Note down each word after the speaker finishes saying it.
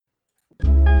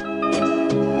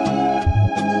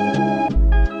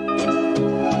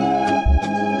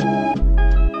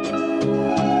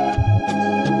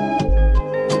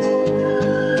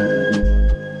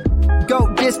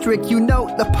district, you know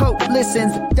the Pope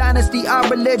listens. Dynasty, our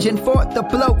religion, for the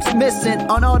blokes missing.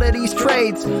 On all of these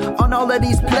trades, on all of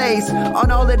these plays,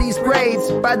 on all of these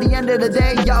grades. By the end of the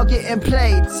day, y'all getting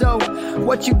played. So,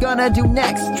 what you gonna do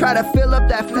next? Try to fill up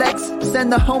that flex?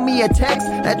 Send the homie a text?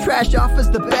 That trash offer's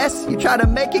the best? You try to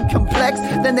make it complex,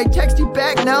 then they text you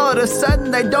back. Now all of a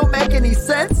sudden they don't make any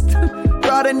sense.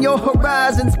 Broaden your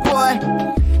horizons, boy.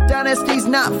 Dynasty's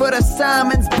not for the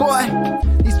Simons, boy.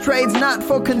 These trades not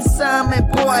for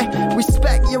consignment, boy.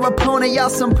 Respect your opponent, y'all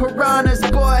some piranhas,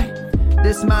 boy.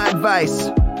 This my advice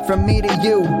from me to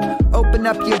you. Open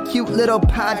up your cute little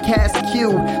podcast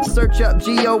queue. Search up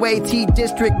GOAT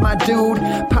District, my dude.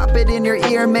 Pop it in your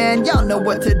ear, man. Y'all know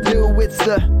what to do. It's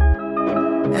the...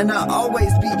 And I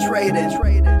always be trading.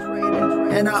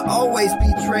 And I always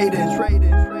be trading.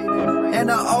 And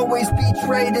I always be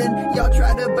trading. Y'all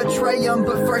try to betray them,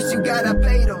 but first you gotta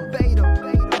bait them.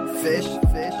 Fish.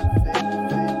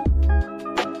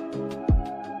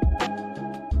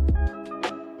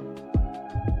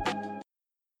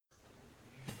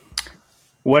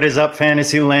 What is up,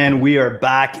 Fantasyland? We are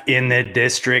back in the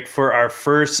district for our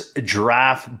first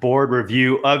draft board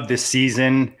review of the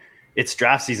season. It's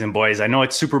draft season, boys. I know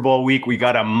it's Super Bowl week. We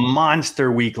got a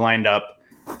monster week lined up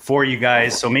for you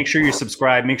guys. So make sure you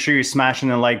subscribe. Make sure you're smashing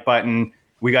the like button.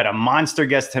 We got a monster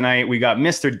guest tonight. We got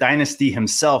Mr. Dynasty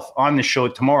himself on the show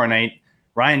tomorrow night,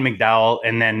 Ryan McDowell.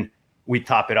 And then we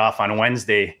top it off on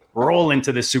Wednesday, roll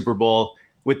into the Super Bowl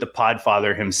with the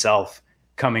Podfather himself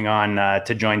coming on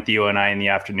to join Theo and I in the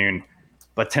afternoon.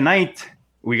 But tonight,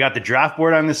 we got the draft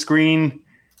board on the screen.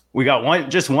 We got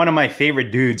one of my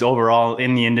favorite dudes overall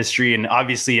in the industry. And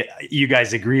obviously you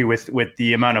guys agree with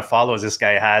the amount of follows this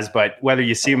guy has, but whether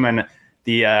you see him in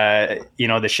the,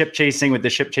 the ship chasing with the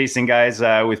ship chasing guys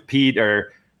with Pete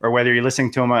or whether you're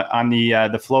listening to him on the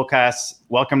Flowcast,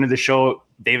 welcome to the show,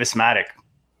 Davis Maddock.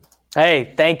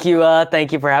 Hey, thank you.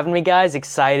 Thank you for having me, guys.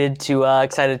 Excited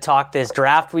to talk this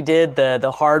draft we did,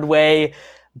 the hard way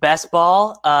best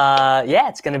ball.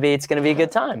 It's gonna be a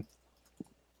good time.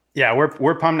 Yeah,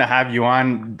 we're pumped to have you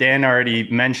on. Dan already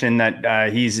mentioned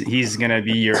that he's gonna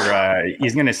be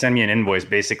he's gonna send me an invoice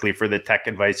basically for the tech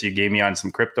advice you gave me on some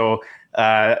crypto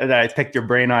that I picked your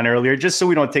brain on earlier, just so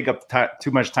we don't take up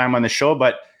too much time on the show.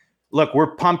 But look,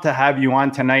 we're pumped to have you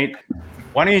on tonight.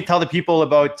 Why don't you tell the people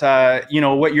about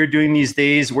what you're doing these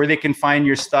days, where they can find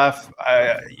your stuff?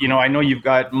 I know you've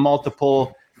got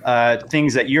multiple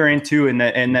things that you're into and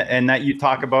that you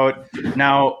talk about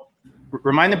now.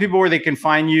 Remind the people where they can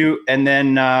find you, and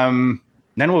then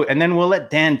we'll let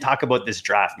Dan talk about this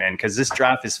draft, man, because this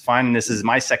draft is fun. This is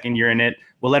my second year in it.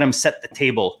 We'll let him set the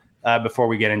table before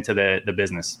we get into the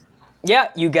business. Yeah,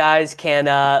 you guys can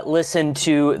listen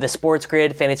to the Sports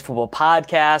Grid Fantasy Football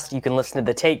Podcast. You can listen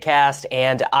to the TakeCast,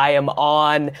 and I am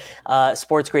on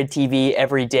Sports Grid TV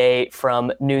every day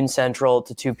from noon Central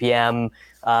to 2 p.m.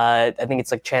 I think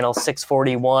it's like channel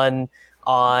 641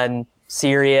 on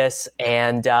Sirius,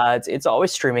 and it's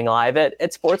always streaming live at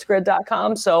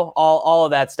sportsgrid.com. So all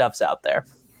of that stuff's out there.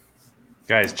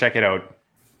 Guys, check it out.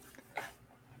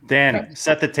 Dan,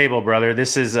 set the table, brother.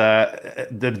 This is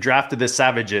the draft of the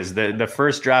Savages, the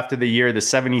first draft of the year, the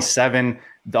 $77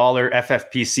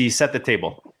 FFPC. Set the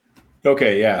table.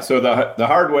 Okay, yeah. So the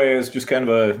hard way is just kind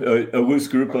of a loose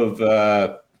group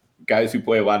of guys who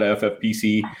play a lot of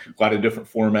FFPC, a lot of different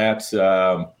formats.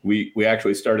 We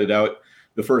actually started out.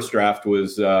 The first draft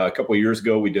was a couple of years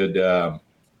ago. We did the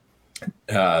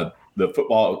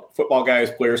football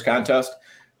guys players contest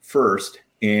first,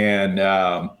 and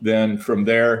then from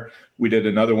there we did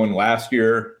another one last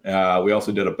year. We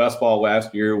also did a best ball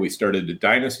last year. We started a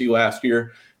dynasty last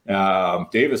year.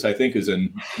 Davis, I think, is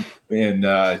he's in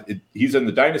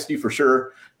the dynasty for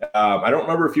sure. I don't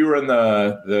remember if you were in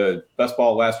the best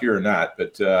ball last year or not,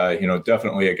 but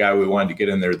definitely a guy we wanted to get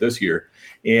in there this year.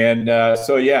 And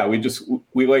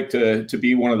we like to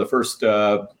be one of the first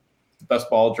best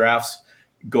ball drafts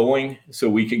going, so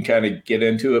we can kind of get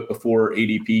into it before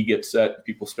ADP gets set.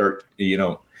 People start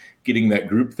getting that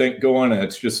group think going, and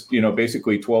it's just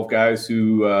basically 12 guys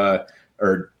who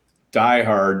are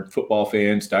diehard football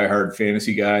fans, diehard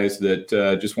fantasy guys that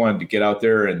just wanted to get out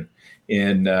there and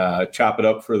chop it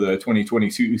up for the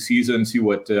 2022 season, see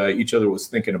what each other was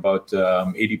thinking about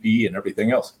ADP and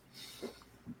everything else.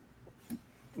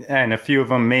 And a few of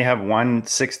them may have won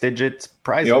 6-digit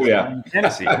prizes. Oh yeah,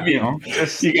 fantasy. You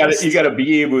got a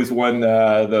Beeb who's won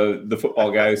the football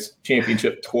guys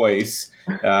championship twice.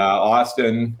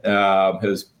 Austin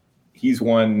he's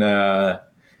won it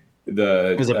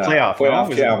was a playoff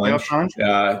challenge.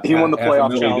 He won the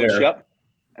playoff challenge. There. Yep.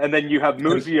 And then you have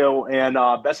Muzio and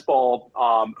Best Ball,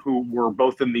 who were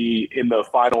both in the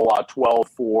final 12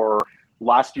 for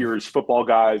last year's Football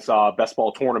Guys best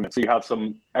ball tournament. So you have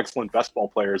some excellent best ball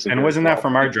players. And wasn't that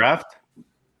from our draft?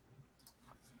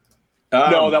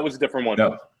 No, that was a different one.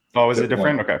 No. Oh, was it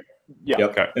different? One. Okay. Yeah. Yep.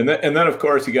 Okay. And then of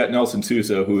course you got Nelson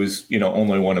Sousa, who's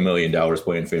only won $1 million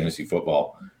playing fantasy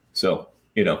football. So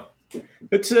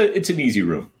it's an easy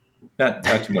room, not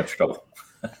too much trouble.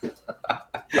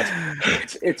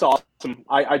 It's awesome.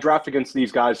 I draft against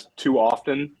these guys too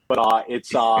often, but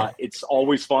it's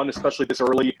always fun, especially this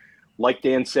early. Like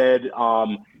Dan said,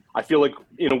 I feel like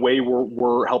in a way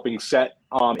we're helping set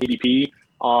ADP,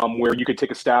 where you could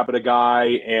take a stab at a guy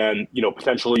and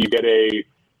potentially you get a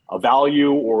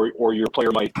value, or your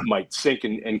player might sink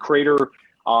and crater.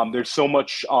 There's so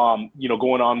much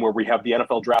going on where we have the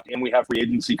NFL draft and we have free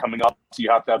agency coming up, so you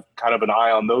have to have kind of an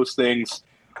eye on those things.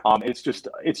 It's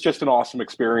just an awesome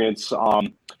experience,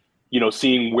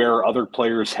 seeing where other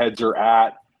players' heads are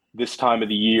at this time of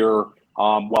the year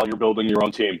while you're building your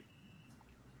own team.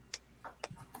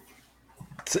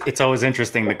 It's always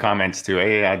interesting, the comments too.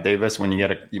 Hey, Davis, when you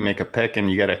make a pick and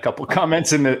you get a couple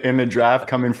comments in the draft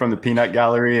coming from the peanut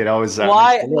gallery, it always makes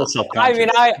a little self-conscious.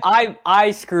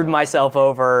 I screwed myself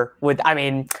over with.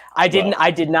 I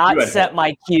did not set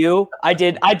my cue. I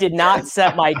did not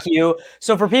set my cue.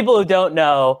 So for people who don't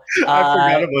know, I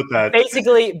forgot about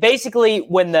that. Basically,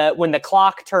 when the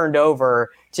clock turned over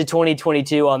to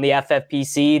 2022 on the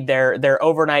FFPC, their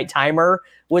overnight timer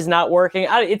was not working.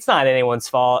 It's not anyone's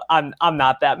fault. I'm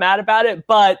not that mad about it,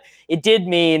 but it did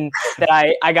mean that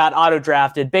I got auto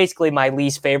drafted, basically my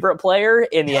least favorite player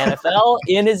in the NFL,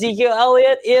 in Ezekiel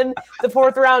Elliott in the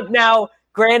 4th round. Now,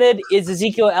 granted, is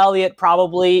Ezekiel Elliott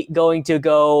probably going to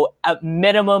go at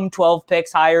minimum 12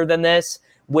 picks higher than this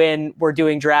when we're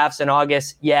doing drafts in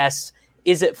August? Yes.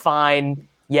 Is it fine?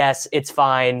 Yes, it's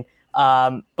fine.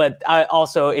 But I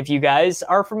also, if you guys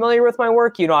are familiar with my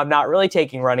work, I'm not really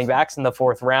taking running backs in the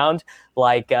 4th round,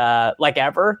 like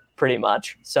ever, pretty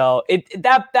much. So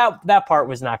that part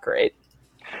was not great.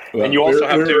 Well, and you also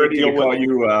have to deal with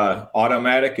you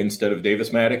Automatic instead of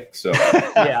Davis-matic. So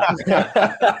yeah,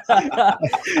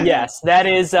 yes,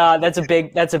 that's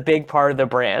a big part of the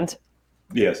brand.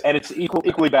 Yes, and it's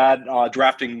equally bad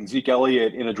drafting Zeke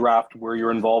Elliott in a draft where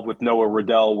you're involved with Noah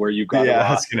Riddell, where you've got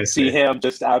to see him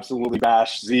just absolutely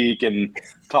bash Zeke and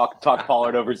talk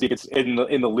Pollard over Zeke. It's in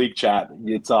the league chat.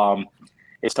 It's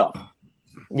tough.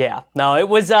 Yeah, no, it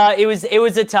was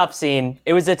a tough scene.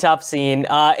 It was a tough scene.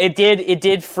 It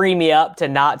did free me up to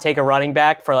not take a running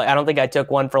back for I don't think I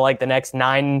took one for the next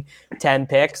 9-10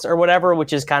 picks or whatever,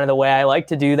 which is kind of the way I like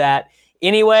to do that.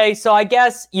 Anyway, so I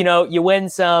guess, you win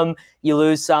some, you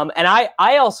lose some. And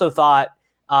I also thought,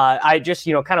 I just,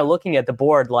 kind of looking at the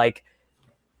board,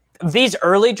 these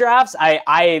early drafts,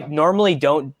 I normally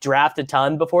don't draft a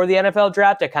ton before the NFL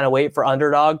draft. I kind of wait for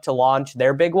Underdog to launch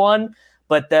their big one.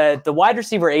 But the wide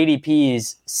receiver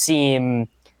ADPs seem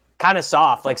kind of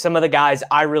soft. Some of the guys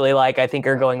I really like, I think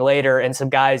are going later. And some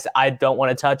guys I don't want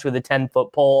to touch with a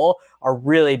 10-foot pole are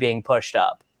really being pushed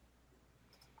up.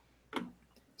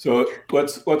 So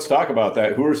let's talk about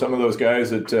that. Who are some of those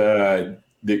guys that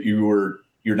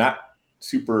you're not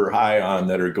super high on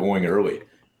that are going early?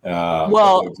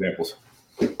 Examples.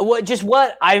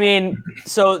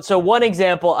 So one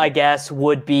example, I guess,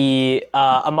 would be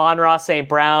Amon-Ra St.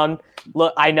 Brown.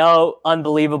 Look, I know,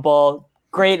 unbelievable,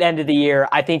 great end of the year.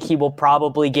 I think he will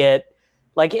probably get,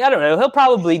 he'll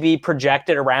probably be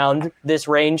projected around this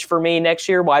range for me next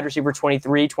year, wide receiver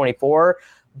 23, 24.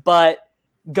 But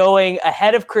going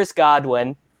ahead of Chris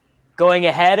Godwin, going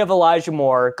ahead of Elijah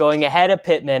Moore, going ahead of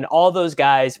Pittman, all those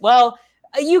guys. Well,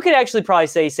 you could actually probably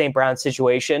say St. Brown's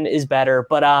situation is better,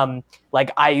 but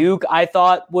Ayuk, I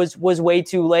thought was way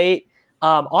too late.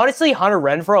 Honestly, Hunter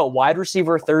Renfrow at wide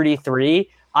receiver 33,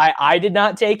 I did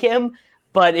not take him,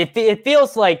 but it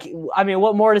feels like,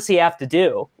 what more does he have to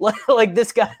do?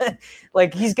 This guy,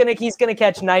 he's gonna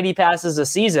catch 90 passes a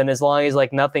season as long as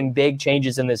nothing big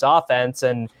changes in this offense.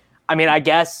 And I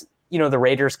guess, the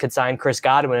Raiders could sign Chris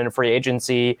Godwin in a free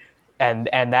agency, and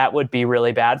that would be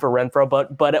really bad for Renfrow.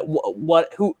 But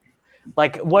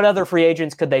what other free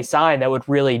agents could they sign that would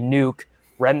really nuke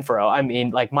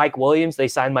Renfrow? Mike Williams, they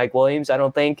signed Mike Williams. I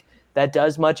don't think that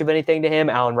does much of anything to him.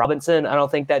 Allen Robinson, I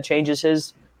don't think that changes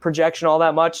his projection all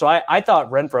that much. So I thought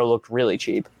Renfrow looked really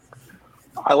cheap.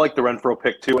 I like the Renfrow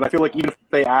pick too. And I feel like even if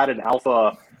they add an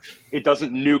alpha, it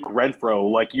doesn't nuke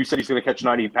Renfrow. Like you said, he's going to catch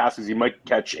 90 passes. He might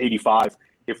catch 85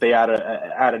 if they add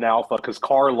an alpha, because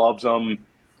Carr loves him.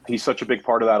 He's such a big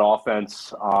part of that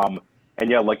offense. And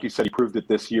yeah, like you said, he proved it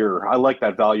this year. I like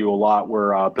that value a lot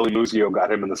where Billy Muzio got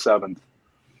him in the 7th.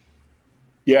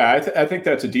 Yeah, I think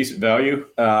that's a decent value.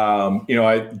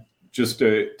 just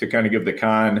to kind of give the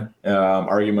con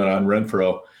argument on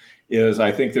Renfroe, is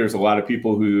I think there's a lot of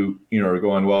people who, are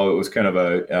going, well, it was kind of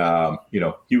a,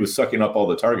 he was sucking up all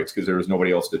the targets because there was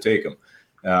nobody else to take him,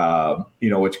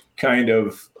 which kind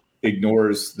of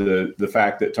ignores the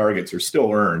fact that targets are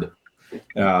still earned.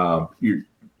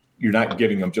 You're not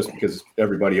getting them just because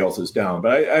everybody else is down.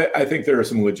 But I think there are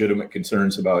some legitimate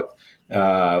concerns about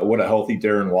what a healthy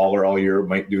Darren Waller all year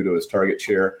might do to his target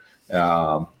share.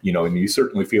 And you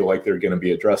certainly feel like they're going to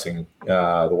be addressing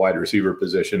the wide receiver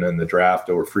position in the draft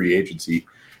or free agency,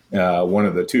 one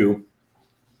of the two.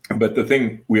 But the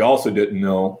thing we also didn't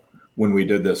know when we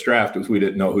did this draft was we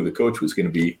didn't know who the coach was going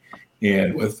to be.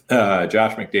 And with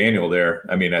Josh McDaniel there,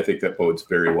 I mean, I think that bodes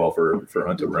very well for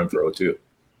Hunter Renfroe too.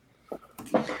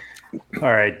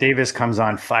 All right, Davis comes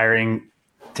on firing,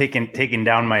 taking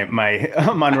down my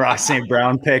Amon-Ra St.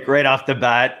 Brown pick right off the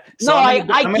bat. So I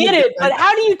get it, but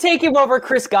how do you take him over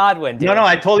Chris Godwin? Dude? No,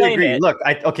 I totally agree. Look,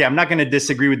 I'm not going to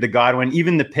disagree with the Godwin.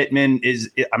 Even the Pittman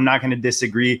I'm not going to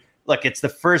disagree. Look, it's the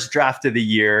first draft of the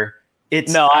year.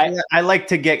 I like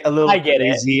to get a little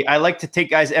crazy. I like to take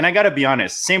guys, and I got to be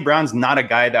honest, St. Brown's not a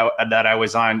guy that I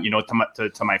was on,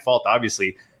 to my fault,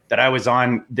 obviously, that I was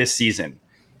on this season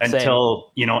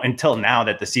until now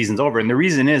that the season's over. And the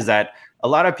reason is that a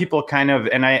lot of people kind of,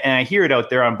 and I hear it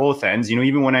out there on both ends,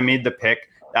 even when I made the pick,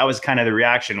 that was kind of the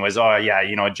reaction was, oh yeah,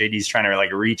 JD's trying to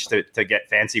like reach to get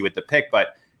fancy with the pick.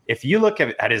 But if you look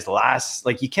at his last,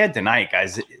 like you can't deny it,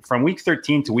 guys, from week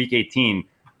 13 to week 18,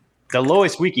 the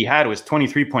lowest week he had was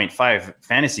 23.5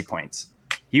 fantasy points.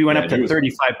 He went up to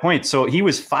 35 points. So he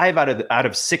was 5 out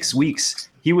of 6 weeks.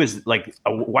 He was like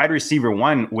a wide receiver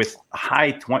 1 with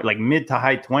mid to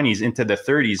high 20s into the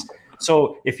 30s.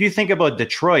 So if you think about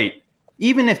Detroit,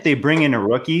 even if they bring in a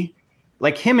rookie,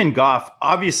 like him and Goff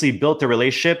obviously built a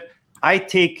relationship.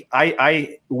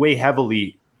 I weigh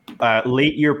heavily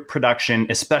late year production,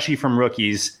 especially from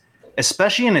rookies,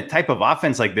 especially in a type of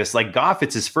offense like this. Like Goff,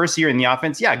 it's his first year in the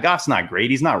offense. Yeah, Goff's not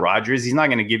great. He's not Rodgers. He's not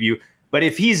going to give you. But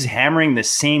if he's hammering the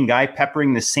same guy,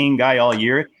 peppering the same guy all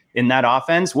year in that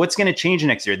offense, what's going to change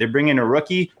next year? They're bringing a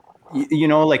rookie.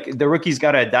 Like the rookie's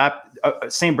got to adapt.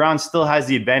 St. Brown still has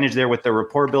the advantage there with the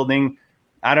rapport building.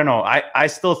 I don't know. I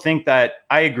still think that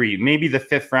I agree. Maybe the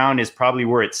 5th round is probably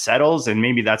where it settles, and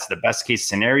maybe that's the best case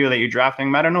scenario that you're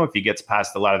drafting. I don't know if he gets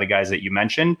past a lot of the guys that you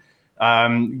mentioned.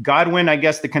 Godwin, I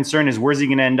guess the concern is where's he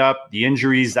going to end up? The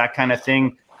injuries, that kind of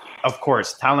thing. Of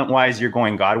course, talent-wise, you're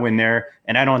going Godwin there,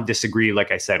 and I don't disagree,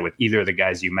 like I said, with either of the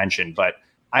guys you mentioned. But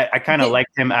I kind of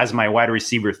liked him as my wide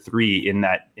receiver 3 in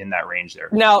that range there.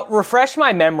 Now, refresh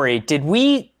my memory. Did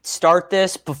we start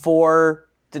this before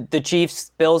the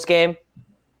Chiefs-Bills game?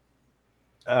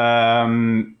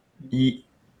 I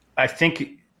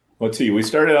think. Let's see. We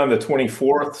started on the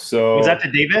 24th. So was that the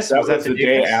Davis? That was the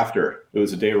day after. It was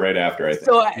the day right after, I think.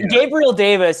 So Gabriel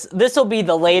Davis, this will be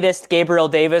the latest Gabriel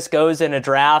Davis goes in a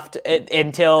draft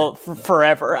until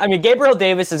forever. I mean, Gabriel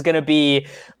Davis is going to be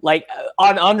like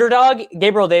on Underdog.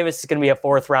 Gabriel Davis is going to be a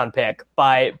 4th round pick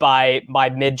by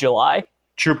mid-July.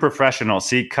 True professional.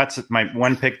 See, cuts my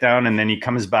 1 pick down, and then he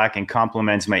comes back and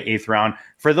compliments my 8th round.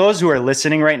 For those who are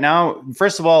listening right now,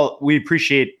 first of all, we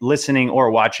appreciate listening or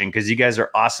watching because you guys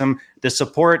are awesome. The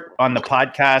support on the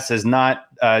podcast has not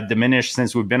diminished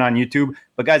since we've been on YouTube.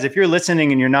 But guys, if you're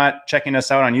listening and you're not checking us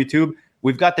out on YouTube,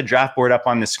 we've got the draft board up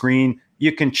on the screen.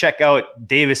 You can check out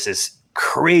Davis's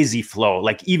crazy flow.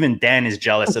 Like even Dan is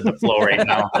jealous of the flow right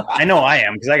now. I know I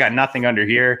am because I got nothing under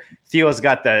here. Theo's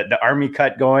got the army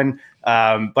cut going.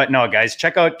 But no, guys,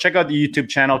 check out the YouTube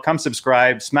channel. Come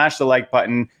subscribe, smash the like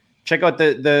button. Check out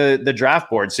the draft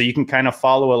board so you can kind of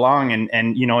follow along and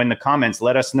in the comments,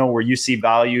 let us know where you see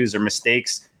values or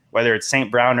mistakes, whether it's St.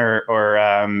 Brown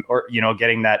or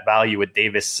getting that value with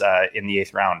Davis in the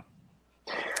 8th round.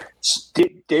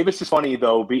 Davis is funny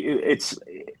though. It's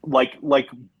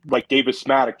like Davis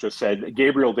Maddock just said.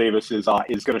 Gabriel Davis is going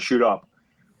to shoot up.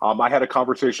 I had a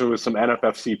conversation with some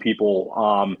NFFC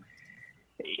people.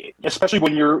 Especially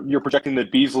when you're projecting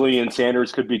that Beasley and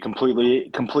Sanders could be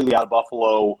completely out of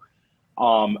Buffalo.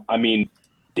 I mean,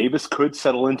 Davis could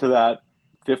settle into that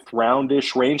 5th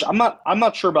round-ish range. I'm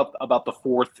not sure about the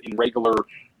 4th in regular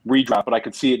redraft, but I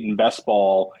could see it in best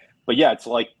ball. But yeah, it's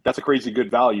like that's a crazy good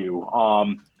value.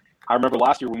 I remember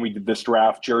last year when we did this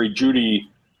draft, Jerry Jeudy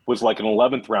was like an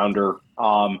 11th rounder,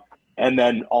 and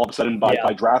then all of a sudden by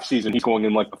draft season he's going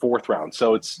in like the 4th round.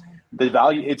 So it's the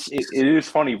value. It is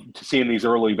funny to see in these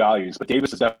early values, but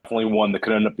Davis is definitely one that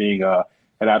could end up being an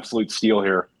absolute steal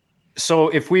here. So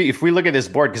if we look at this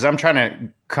board, because I'm trying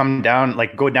to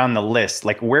go down the list,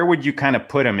 like where would you kind of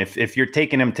put him if you're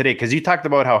taking him today? Because you talked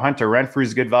about how Hunter Renfrew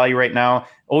is good value right now.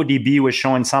 ODB was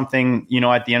showing something,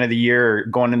 at the end of the year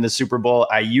going into the Super Bowl.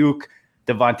 Ayuk,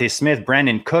 Devontae Smith,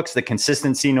 Brandon Cooks, the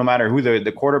consistency no matter who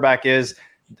the quarterback is.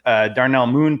 Darnell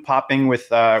Moon popping with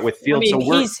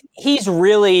Fields. He's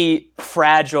really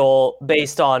fragile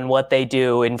based on what they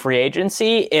do in free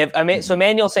agency. So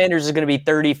Emmanuel Sanders is going to be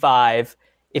 35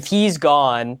 if he's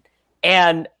gone,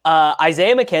 and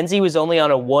Isaiah McKenzie was only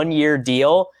on a 1-year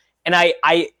deal, and I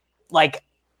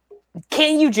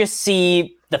can't you just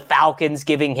see the Falcons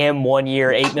giving him 1 year,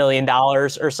 $8 million or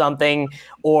something,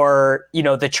 or,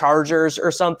 the Chargers or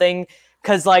something?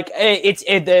 Because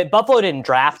Buffalo didn't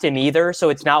draft him either,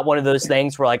 so it's not one of those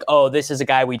things where this is a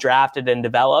guy we drafted and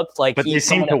developed. But they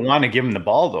seem to want to give him the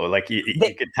ball though. You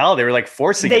could tell they were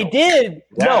forcing. They did.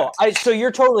 Yeah. No, so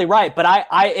you're totally right. But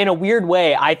I, in a weird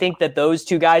way, I think that those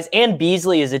two guys and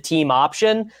Beasley is a team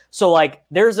option. So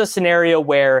there's a scenario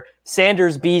where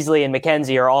Sanders, Beasley, and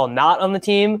McKenzie are all not on the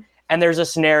team, and there's a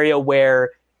scenario where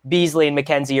Beasley and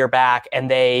McKenzie are back and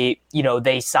they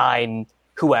sign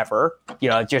whoever,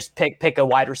 just pick a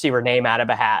wide receiver name out of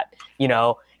a hat,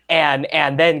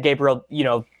 and then Gabriel,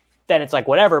 then it's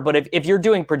whatever. But if you're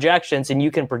doing projections and you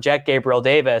can project Gabriel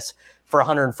Davis for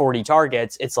 140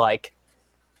 targets, it's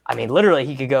literally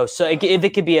he could go. So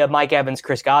it could be a Mike Evans,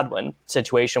 Chris Godwin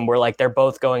situation where they're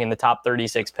both going in the top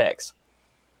 36 picks.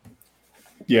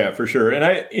 Yeah, for sure. And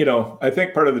I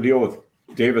think part of the deal with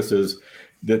Davis is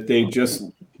that they just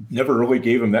never really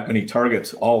gave him that many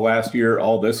targets all last year,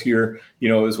 all this year.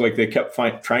 It was they kept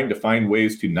trying to find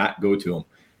ways to not go to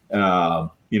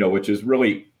him, which is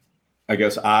really, I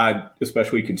guess, odd,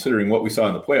 especially considering what we saw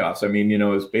in the playoffs.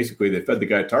 It's basically they fed the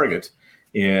guy targets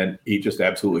and he just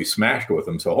absolutely smashed with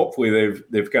them. So hopefully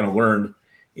they've kind of learned,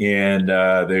 and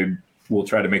they will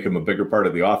try to make him a bigger part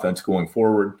of the offense going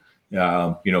forward.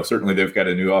 Certainly they've got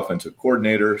a new offensive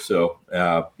coordinator. So,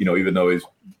 even though he's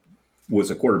was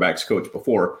a quarterback's coach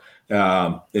before,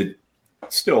 it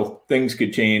still, things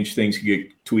could change, things could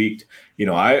get tweaked.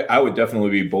 I would definitely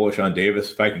be bullish on Davis.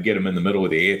 If I could get him in the middle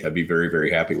of the 8th, I'd be very, very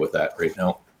happy with that right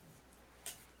now.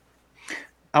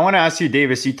 I want to ask you,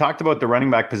 Davis, you talked about the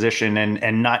running back position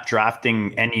and not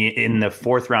drafting any in the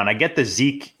 4th round. I get the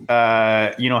Zeke,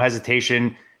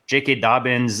 hesitation. J.K.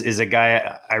 Dobbins is a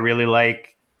guy I really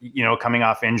like, coming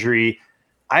off injury.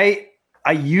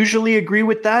 I usually agree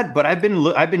with that, but I've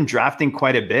been drafting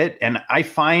quite a bit, and I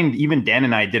find even Dan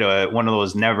and I did one of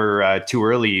those never too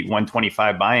early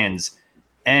 125 buy-ins,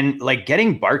 and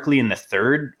getting Barkley in the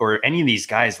 3rd or any of these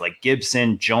guys like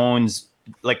Gibson, Jones,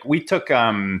 we took.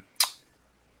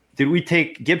 Did we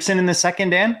take Gibson in the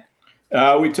 2nd, Dan?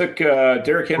 We took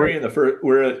Derrick Henry in the 1st.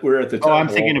 We're at the top. Oh, I'm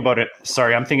thinking about it.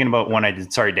 Sorry, I'm thinking about one I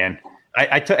did. Sorry, Dan.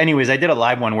 I took, anyways, I did a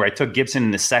live one where I took Gibson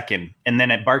in the 2nd, and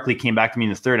then at Barkley came back to me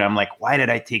in the 3rd. And I'm like, why did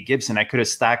I take Gibson? I could have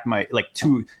stacked my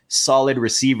 2 solid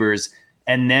receivers.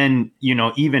 And then,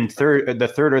 even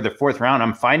the 3rd or the 4th round,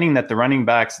 I'm finding that the running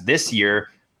backs this year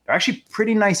are actually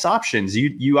pretty nice options.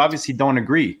 You obviously don't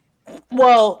agree.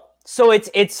 Well, so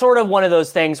it's sort of one of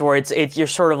those things where it's you're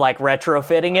sort of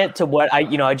retrofitting it to what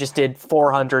I just did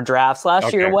 400 drafts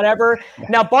last year or whatever.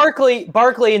 Now Barkley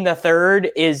in the 3rd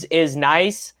is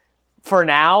nice for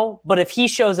now, but if he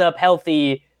shows up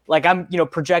healthy, I'm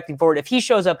projecting forward, if he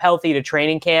shows up healthy to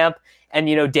training camp and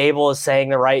Dable is saying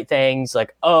the right things,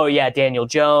 oh yeah, Daniel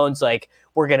Jones,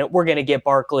 we're gonna get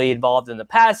Barkley involved in the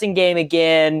passing game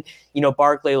again,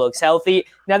 Barkley looks healthy.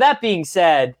 Now that being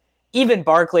said, even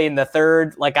Barkley in the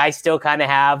 3rd, I still kind of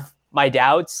have my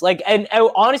doubts, and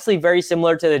honestly very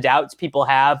similar to the doubts people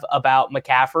have about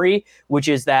McCaffrey, which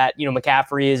is that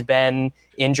McCaffrey has been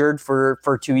injured for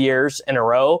 2 years in a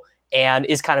row and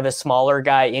is kind of a smaller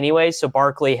guy anyway. So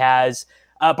Barkley's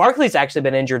actually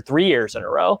been injured 3 years in a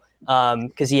row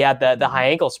because he had the high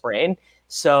ankle sprain.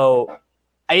 So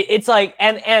it's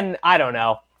and I don't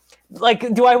know.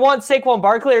 Do I want Saquon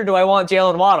Barkley or do I want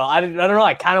Jalen Waddle? I don't know.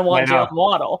 I kind of want Jalen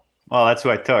Waddle. Well, that's who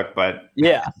I took, but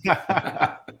yeah,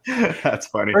 that's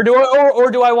funny. Or do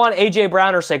I want AJ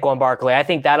Brown or Saquon Barkley? I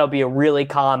think that'll be a really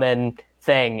common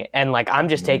thing. And I'm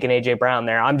just taking AJ Brown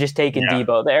there. I'm just taking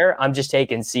Debo there. I'm just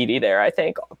taking CeeDee there. I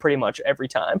think pretty much every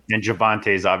time. And Javonte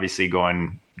is obviously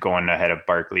going ahead of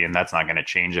Barkley, and that's not going to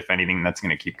change. If anything, that's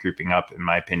going to keep creeping up, in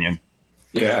my opinion.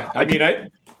 Yeah, I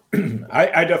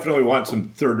definitely want some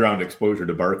 3rd round exposure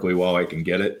to Barkley while I can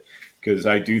get it. Because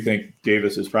I do think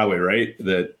Davis is probably right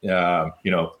that,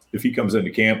 if he comes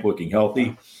into camp looking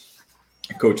healthy,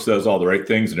 coach says all the right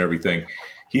things and everything,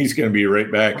 he's going to be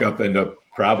right back up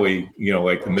probably,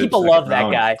 the mid. People love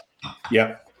that guy.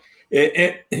 Yeah.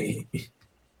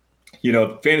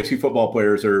 Fantasy football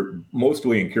players are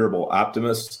mostly incurable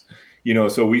optimists,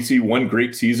 so we see one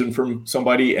great season from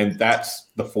somebody and that's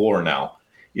the floor now.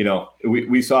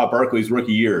 we saw Barkley's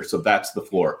rookie year, so that's the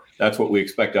floor. That's what we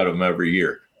expect out of him every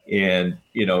year. And,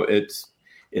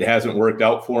 it hasn't worked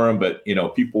out for him, but,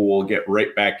 people will get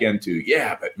right back into,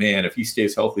 but man, if he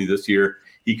stays healthy this year,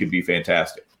 he could be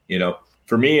fantastic.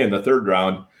 For me in the third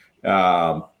round,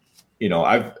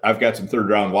 I've got some third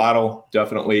round Waddle,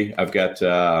 definitely. I've got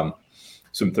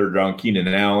some third round Keenan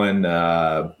Allen.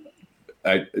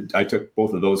 I took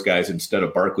both of those guys instead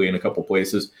of Barkley in a couple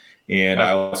places. And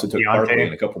I also took Barkley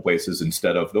in a couple places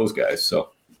instead of those guys.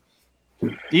 So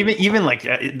even like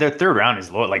the third round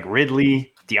is low, like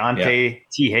Ridley, Deontay,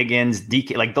 T. Higgins,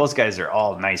 DK, like those guys are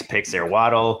all nice picks there.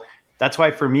 Waddle. That's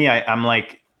why for me, I'm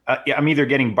like, I'm either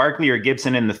getting Barkley or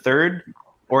Gibson in the third,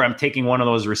 or I'm taking one of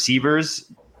those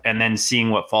receivers and then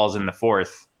seeing what falls in the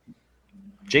fourth.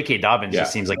 J.K. Dobbins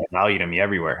just seems like a value to me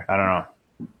everywhere. I don't know.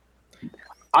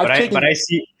 But I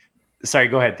see. Sorry,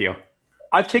 go ahead, Theo.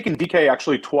 I've taken DK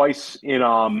actually twice in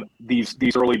these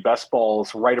early best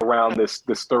balls right around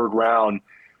this third round,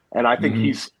 and I think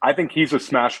he's a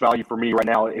smash value for me right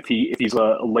now. If he's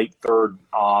a late third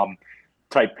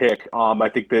type pick, I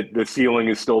think that the ceiling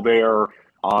is still there.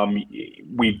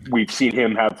 We've seen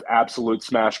him have absolute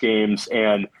smash games,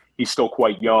 and he's still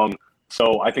quite young.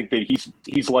 So I think that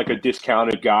he's like a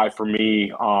discounted guy for me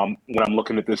when I'm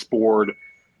looking at this board,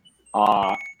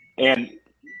 and.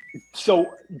 So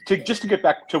to get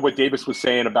back to what Davis was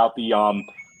saying about the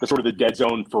sort of the dead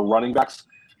zone for running backs,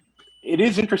 it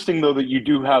is interesting though that you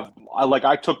do have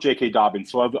I took J.K.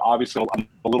 Dobbins, so obviously I'm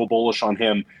a little bullish on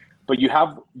him, but you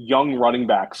have young running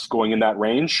backs going in that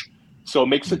range, so it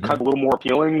makes it kind of a little more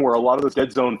appealing. Where a lot of those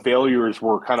dead zone failures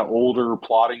were kind of older,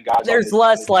 plodding guys. There's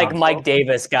less like Mike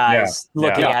Davis guys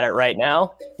looking at it right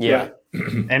now. Yeah.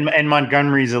 And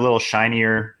Montgomery's a little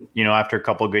shinier, after a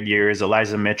couple of good years.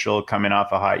 Elijah Mitchell coming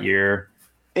off a hot year.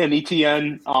 And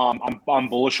ETN, I'm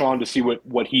bullish on to see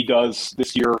what he does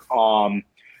this year.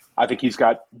 I think he's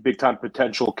got big time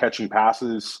potential catching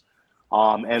passes.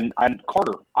 And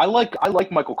Carter, I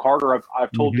like Michael Carter.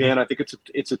 I've told Dan I think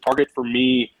it's a target for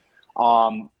me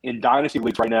in dynasty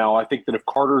leagues right now. I think that if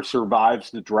Carter survives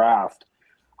the draft,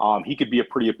 he could be a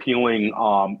pretty appealing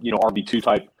RB2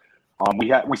 type.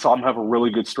 We saw him have a really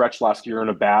good stretch last year in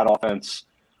a bad offense.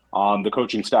 The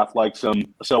coaching staff likes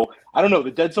him, so I don't know.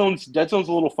 The dead zone's a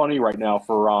little funny right now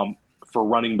for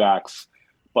running backs,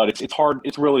 but it's hard.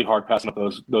 It's really hard passing up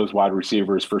those wide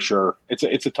receivers for sure. It's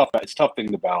a tough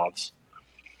thing to balance.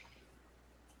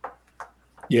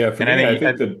 Yeah, for me, I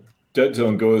think the dead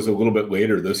zone goes a little bit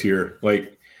later this year.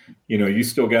 Like, you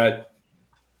still got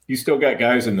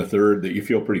guys in the third that you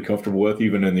feel pretty comfortable with,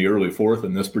 even in the early fourth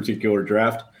in this particular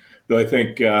draft. But I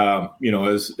think,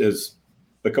 as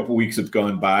a couple weeks have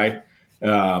gone by,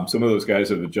 some of those guys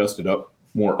have adjusted up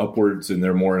more upwards, and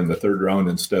they're more in the third round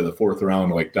instead of the fourth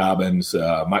round, like Dobbins.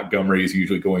 Montgomery is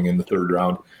usually going in the third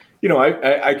round.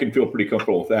 I can feel pretty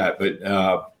comfortable with that.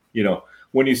 But,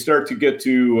 when you start to get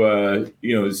to,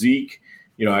 Zeke,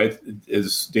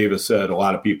 as Davis said, a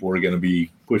lot of people are going to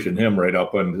be pushing him right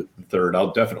up on the third.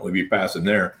 I'll definitely be passing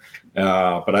there.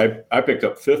 But I picked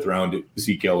up fifth round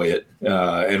Zeke Elliott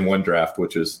in one draft,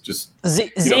 which is just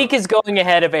Zeke is going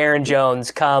ahead of Aaron Jones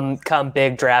come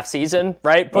big draft season,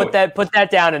 right? Put that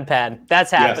down in pen.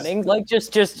 That's happening. Yes. Like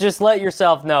just let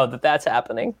yourself know that that's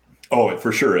happening. Oh, it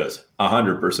for sure is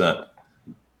 100%.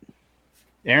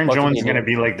 Aaron Jones is going to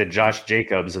be like the Josh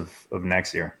Jacobs of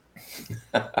next year.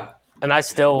 And I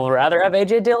still would rather have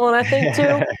A.J. Dillon, I think,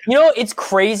 too. It's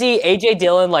crazy. A.J.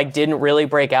 Dillon, didn't really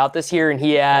break out this year, and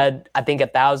he had, I think,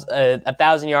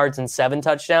 1,000 yards and 7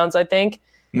 touchdowns, I think,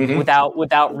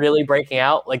 without really breaking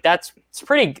out. It's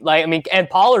pretty, and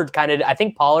Pollard I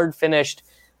think Pollard finished,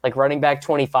 running back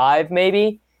 25,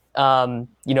 maybe,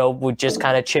 with just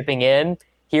kind of chipping in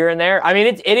here and there. I mean,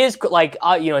 it is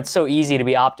it's so easy to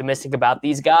be optimistic about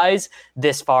these guys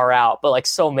this far out, but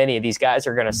so many of these guys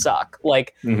are going to suck.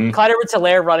 Clyde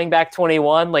Edwards-Helaire, running back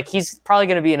 21, he's probably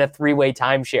going to be in a 3-way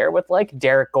timeshare with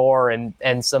Derek Gore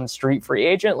and some street free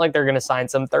agent. They're going to sign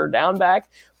some third down back.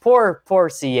 Poor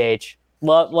CH.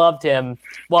 Loved him.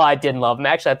 Well, I didn't love him.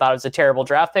 Actually, I thought it was a terrible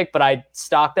draft pick, but I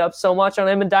stocked up so much on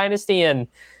him in Dynasty, and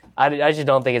I just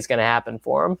don't think it's going to happen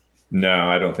for him. No,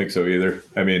 I don't think so either.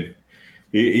 I mean,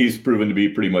 he's proven to be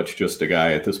pretty much just a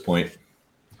guy at this point.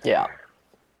 Yeah.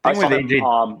 I think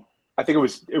it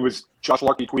was Josh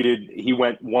Larkey tweeted he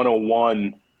went 101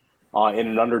 in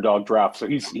an underdog draft. So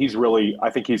he's really, I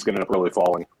think he's going to end up really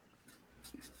falling.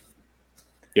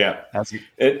 Yeah.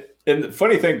 And the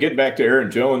funny thing, getting back to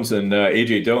Aaron Jones and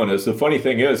A.J. Dillon, is the funny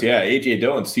thing is, A.J.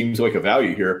 Dillon seems like a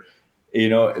value here,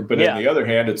 but on the other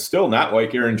hand, it's still not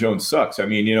like Aaron Jones sucks. I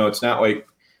mean, it's not like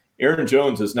Aaron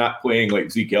Jones is not playing like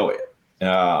Zeke Elliott.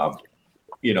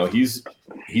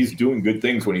 he's doing good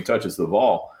things when he touches the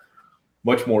ball,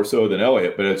 much more so than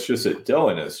Elliott. But it's just that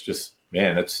Dillon is just,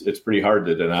 man, it's pretty hard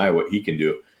to deny what he can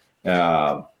do.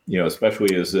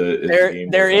 Especially as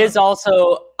there is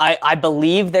also, I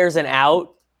believe there's an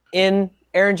out in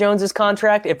Aaron Jones's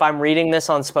contract. If I'm reading this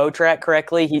on Spotrac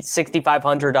correctly, he's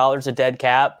 $6,500 a dead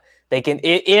cap. They can,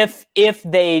 if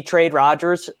they trade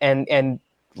Rodgers and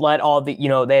let all the,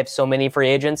 they have so many free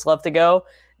agents left to go.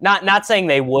 Not saying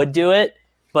they would do it,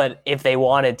 but if they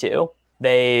wanted to,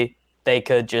 they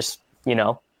could just be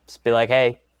like,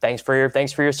 hey, thanks for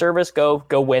your service. Go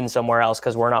win somewhere else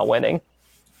because we're not winning.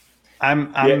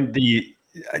 I'm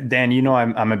Dan,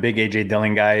 I'm a big AJ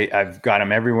Dillon guy. I've got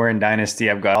him everywhere in Dynasty.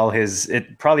 I've got all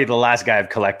probably the last guy I've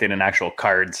collected in actual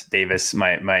cards. Davis,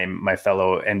 my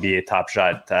fellow NBA Top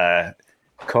Shot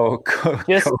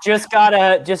just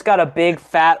got a big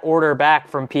fat order back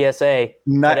from PSA.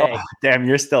 Damn,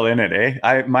 you're still in it,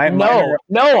 eh?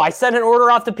 No, I sent an order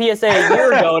off to PSA a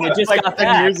year ago and it just like got 10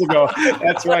 back. years ago.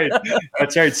 That's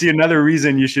right. See, another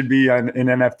reason you should be in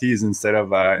NFTs instead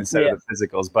of the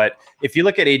physicals. But if you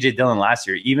look at AJ Dillon last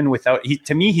year, even without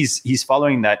he's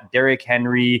following that Derrick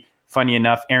Henry, funny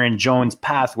enough, Aaron Jones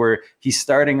path where he's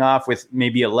starting off with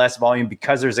maybe a less volume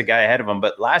because there's a guy ahead of him.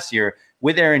 But last year,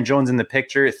 with Aaron Jones in the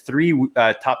picture, 3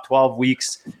 top 12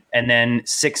 weeks, and then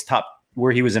 6 top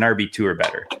where he was an RB2 or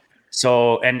better.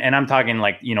 So, and I'm talking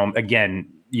like, again,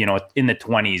 in the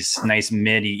 20s, nice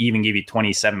mid. He even gave you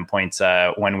 27 points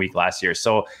 1 week last year.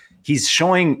 So he's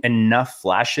showing enough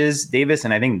flashes, Davis,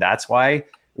 and I think that's why.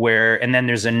 And then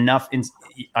there's enough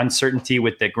uncertainty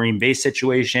with the Green Bay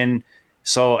situation.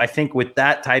 So I think with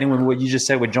that tied in with what you just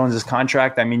said with Jones's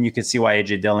contract, I mean, you could see why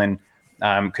AJ Dillon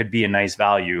could be a nice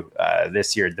value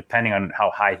this year, depending on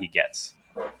how high he gets.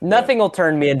 Nothing will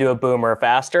turn me into a boomer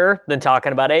faster than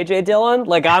talking about AJ Dillon.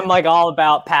 Like I'm like all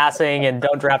about passing and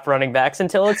don't draft running backs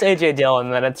until it's AJ Dillon.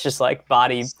 Then it's just like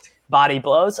body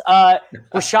blows.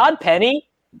 Rashad Penny,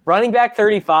 running back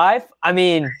 35. I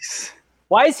mean,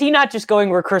 why is he not just going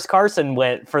where Chris Carson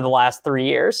went for the last 3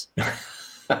 years?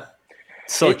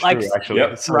 So true, actually.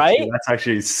 Yep. So right? True. That's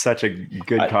actually such a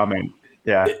good comment.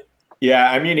 Yeah.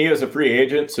 Yeah, I mean, he is a free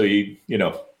agent, so you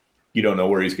don't know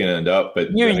where he's going to end up.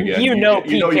 But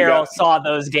Pete Carroll saw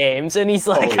those games, and he's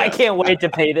like, I can't wait to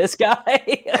pay this guy.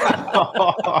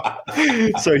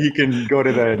 So he can go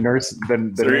to the nurse.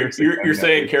 You're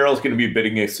saying Carroll's going to be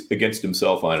bidding against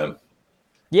himself on him?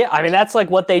 Yeah, I mean that's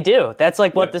like what they do. That's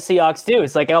like what the Seahawks do.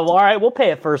 It's like, oh, all right, we'll pay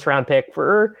a first-round pick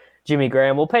for Jimmy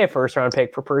Graham. We'll pay a first-round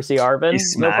pick for Percy Harvin.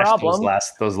 No problem.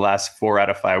 Those last 4 out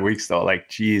of 5 weeks, though, like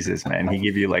Jesus, man, he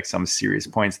gave you like some serious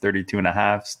points,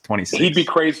 32.5, 26. He'd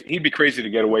be crazy to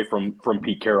get away from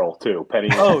Pete Carroll too. Penny.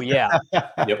 Oh yeah.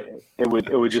 Yep.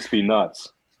 It would just be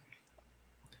nuts.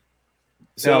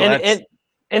 So and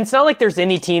it's not like there's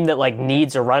any team that like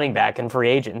needs a running back in free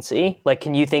agency. Like,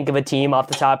 can you think of a team off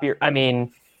the top of your? I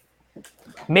mean,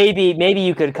 maybe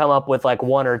you could come up with like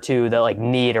 1 or 2 that like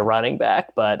need a running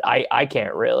back, but I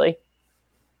can't really.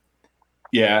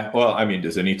 Yeah, well, I mean,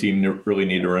 does any team really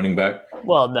need a running back?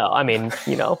 Well, no, I mean,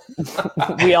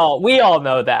 we all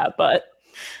know that, but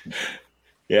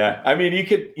yeah, I mean,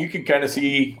 you could kind of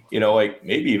see, like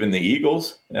maybe even the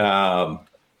Eagles. Well,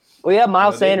 yeah,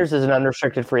 Miles Sanders is an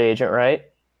unrestricted free agent, right?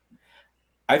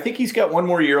 I think he's got 1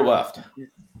 more year left,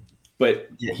 but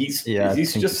he's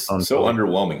just so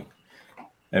underwhelming.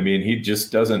 I mean, he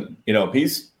just doesn't,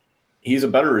 he's a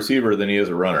better receiver than he is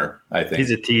a runner, I think.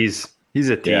 He's a tease.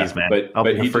 Man.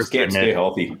 But he just can't stay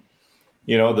healthy.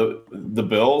 The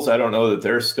Bills, I don't know that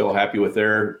they're still happy with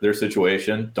their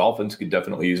situation. Dolphins could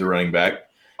definitely use a running back.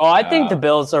 Oh, I think the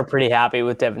Bills are pretty happy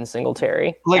with Devin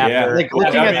Singletary.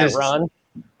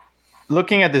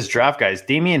 Looking at this draft, guys,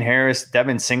 Damian Harris,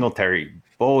 Devin Singletary,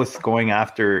 both going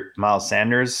after Miles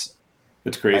Sanders.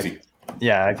 It's crazy.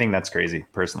 I think that's crazy,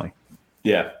 personally.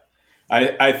 Yeah.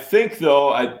 I think,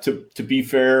 though, to be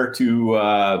fair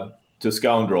to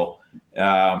Scoundrel,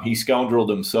 he scoundreled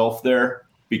himself there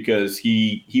because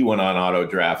he went on auto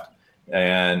draft,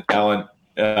 and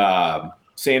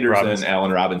Sanders and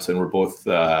Allen Robinson were both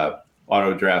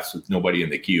auto drafts with nobody in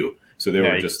the queue. So they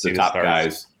were just the top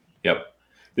guys. Yep.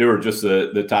 They were just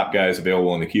the top guys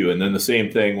available in the queue. And then the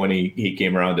same thing when he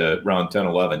came around to round 10,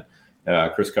 11,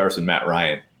 Chris Carson, Matt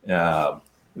Ryan,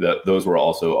 those were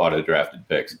also auto drafted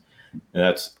picks. And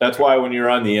that's why when you're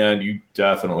on the end, you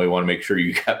definitely want to make sure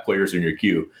you got players in your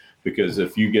queue, because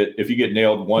if you get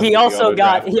nailed once, he also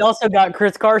got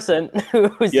Chris Carson,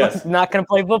 who's not going to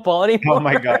play football anymore. Oh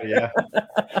my God, yeah,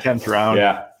 10th round,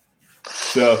 yeah.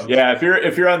 So yeah, if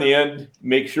you're on the end,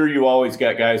 make sure you always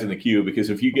got guys in the queue, because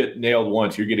if you get nailed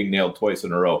once, you're getting nailed twice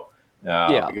in a row.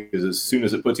 Because as soon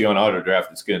as it puts you on auto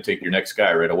draft, it's going to take your next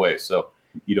guy right away. So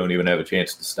you don't even have a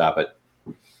chance to stop it.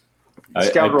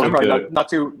 Scoundrel, not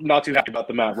too happy about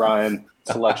the Matt Ryan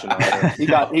selection. He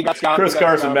got Chris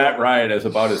Carson, Matt Ryan is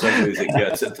about as ugly as it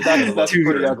gets. That's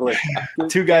pretty ugly.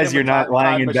 Two guys you're not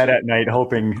lying in bed at night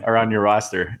hoping are on your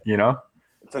roster, you know?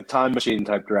 It's a time machine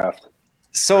type draft.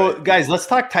 So, guys, let's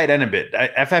talk tight end a bit.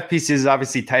 FFPC is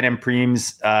obviously tight end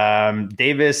preems.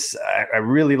 Davis, I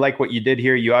really like what you did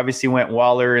here. You obviously went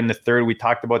Waller in the third. We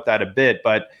talked about that a bit,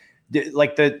 but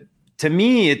to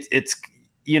me, it's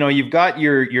you know, you've got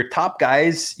your top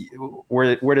guys.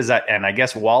 Where does that end? I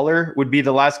guess Waller would be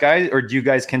the last guy, or do you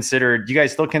guys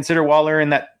still consider Waller in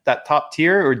that top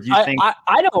tier, or do you think?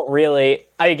 I don't really.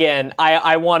 Again,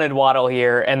 I wanted Waddle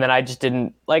here, and then I just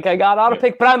didn't I got auto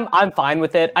pick, but I'm fine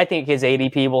with it. I think his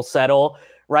ADP will settle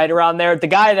right around there. The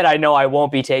guy that I know I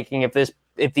won't be taking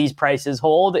if these prices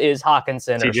hold is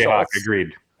Hawkinson or TJ Schultz. Hawk,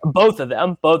 agreed. Both of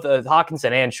them,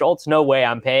 Hawkinson and Schultz. No way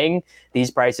I'm paying these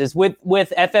prices with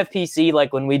FFPC.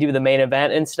 Like when we do the main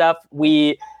event and stuff,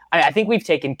 I think we've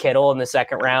taken Kittle in the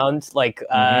second round.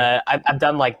 I've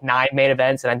done 9 main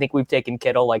events, and I think we've taken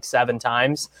Kittle 7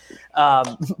 times.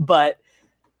 But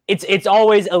it's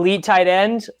always elite tight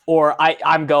end, or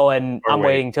I'm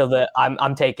waiting till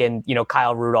I'm taking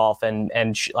Kyle Rudolph and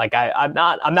I'm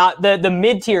not the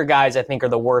mid tier guys. I think are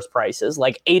the worst prices.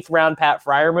 8th round Pat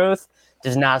Freiermuth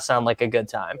does not sound like a good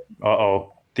time.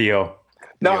 Theo.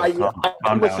 No,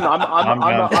 listen.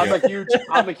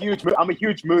 I'm a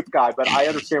huge Muth guy, but I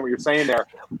understand what you're saying there.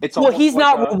 He's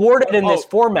not rewarded in this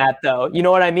format, though. You know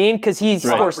what I mean? Because he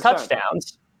scores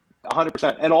touchdowns.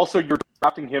 100%, and also you're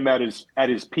drafting him at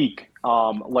his peak.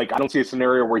 I don't see a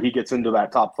scenario where he gets into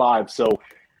that top 5. So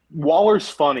Waller's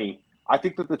funny. I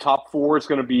think that the top 4 is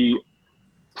going to be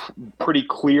pretty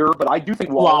clear, but I do think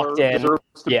Waller deserves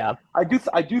to. Yeah, I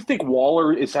do think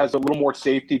Waller has a little more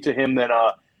safety to him than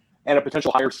and a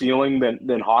potential higher ceiling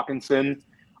than Hawkinson.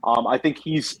 I think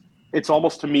it's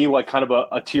almost to me like kind of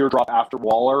a teardrop after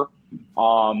Waller,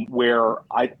 where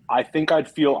I think I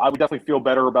would definitely feel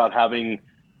better about having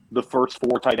the first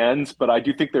 4 tight ends, but I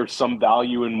do think there's some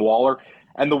value in Waller.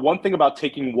 And the one thing about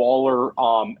taking Waller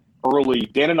early,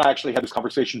 Dan and I actually had this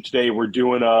conversation today. We're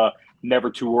doing a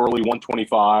never too early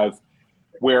 125,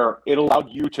 where it allowed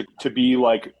you to be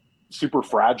super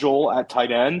fragile at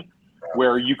tight end,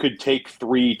 where you could take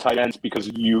 3 tight ends because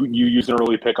you used an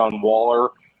early pick on Waller,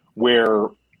 where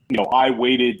I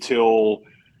waited till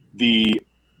the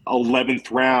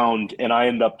 11th round and I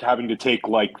ended up having to take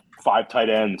 5 tight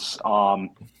ends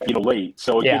late.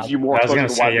 So it gives you more exposure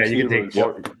to wide receivers.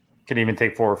 You could even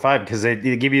take 4 or 5 because they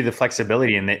give you the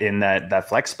flexibility in that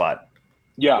flex spot.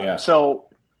 Yeah. So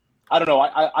I don't know.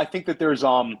 I think that there's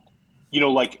Noah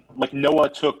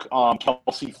took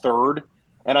Kelsey 3rd,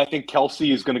 and I think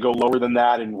Kelsey is going to go lower than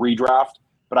that in redraft.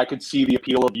 But I could see the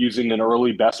appeal of using an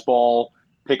early best ball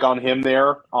pick on him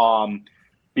there,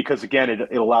 because again,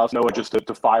 it allows Noah just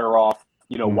to fire off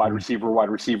wide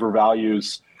receiver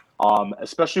values,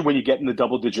 especially when you get in the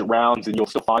double-digit rounds, and you'll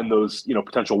still find those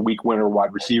potential week winner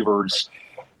wide receivers.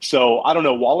 So I don't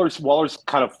know. Waller's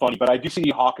kind of funny, but I do see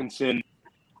Hawkinson.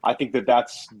 I think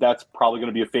that's probably going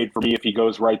to be a fade for me if he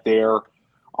goes right there.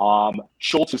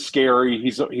 Schultz is scary.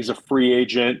 He's a free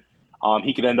agent.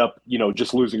 He could end up,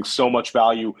 just losing so much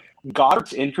value.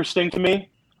 Goddard's interesting to me.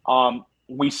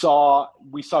 We saw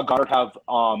Goddard have,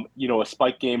 a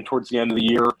spike game towards the end of the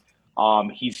year.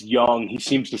 He's young. He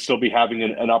seems to still be having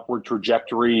an upward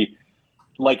trajectory.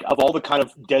 Of all the kind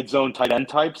of dead zone tight end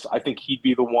types, I think he'd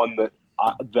be the one that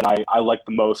I like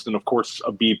the most. And of course,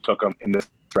 Abib took him in this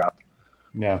draft.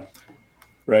 Yeah.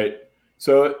 Right.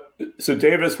 So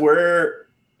Davis, where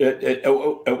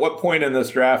at what point in this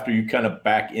draft are you kind of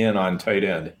back in on tight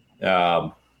end?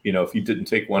 If you didn't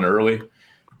take one early,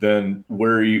 then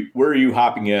where are you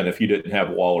hopping in if you didn't have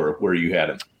Waller? Where are you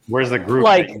heading? Where's the group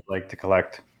that you'd like to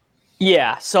collect?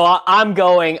 Yeah, so I'm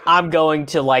going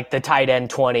to the tight end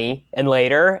 20 and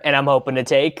later, and I'm hoping to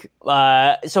take.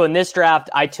 So in this draft,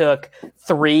 I took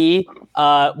 3.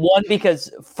 One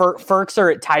because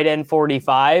Ferkser at tight end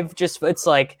 45. Just it's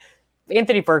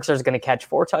Anthony Ferkser is going to catch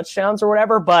 4 touchdowns or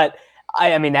whatever, but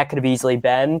I mean that could have easily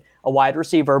been a wide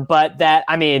receiver. But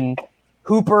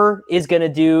Hooper is going to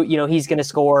do. He's going to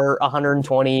score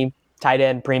 120. Tight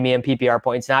end premium PPR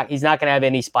points. He's not going to have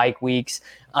any spike weeks.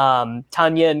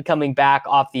 Tunyon coming back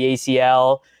off the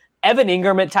ACL. Evan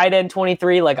Ingram at tight end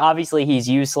 23. Obviously he's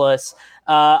useless.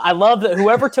 I love that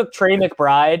whoever took Trey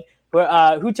McBride.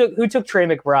 Who took Trey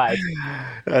McBride?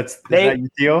 Is that you,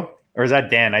 Theo? Or is that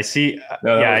Dan? I see.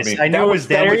 No, that yeah, was me. I knew it was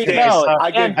Dan. There you I go. saw,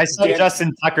 Dan- I saw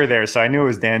Justin Tucker there, so I knew it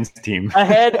was Dan's team.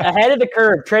 ahead of the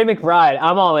curve. Trey McBride.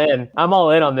 I'm all in. I'm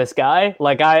all in on this guy.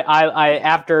 Like I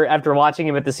after watching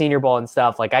him at the Senior Bowl and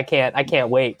stuff, like I can't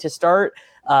wait to start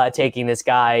taking this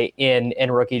guy in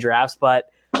rookie drafts. But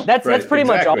that's pretty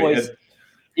much always.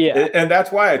 Yeah, and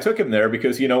that's why I took him there,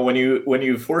 because when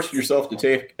you force yourself to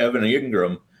take Evan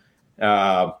Ingram,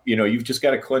 you've just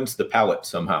got to cleanse the palate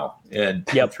somehow. And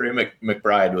Trey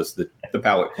McBride was the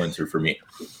palate cleanser for me.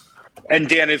 And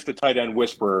Dan is the tight end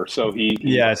whisperer, so he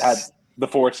had the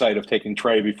foresight of taking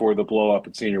Trey before the blow up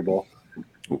at Senior Bowl.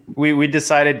 We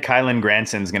decided Kylan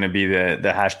Granson's going to be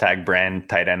the hashtag brand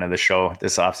tight end of the show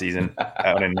this offseason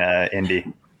out in Indy.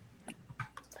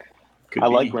 I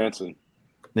like Granson.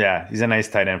 Yeah, he's a nice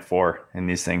tight end 4 in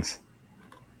these things.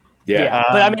 Yeah.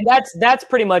 But I mean, that's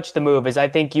pretty much the move. Is I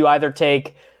think you either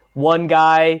take one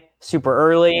guy super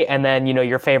early and then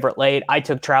your favorite late. I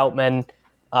took Troutman.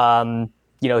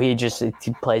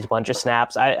 He plays a bunch of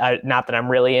snaps. I not that I'm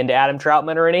really into Adam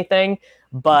Troutman or anything,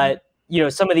 but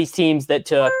some of these teams that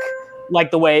took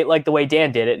like the way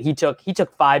Dan did it, he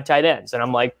took 5 tight ends, and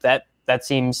I'm like that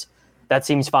seems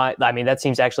fine. I mean, that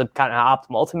seems actually kind of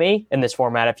optimal to me in this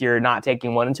format if you're not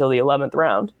taking one until the 11th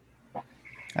round.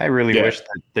 I really wish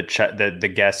that the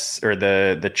guests or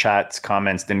the chat's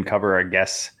comments didn't cover our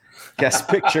guest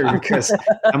picture, because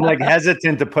I'm like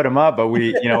hesitant to put them up, but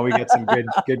we get some good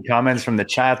comments from the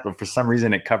chat, but for some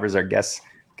reason it covers our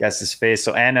guest's face.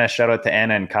 So Anna, shout out to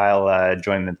Anna and Kyle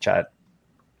join the chat.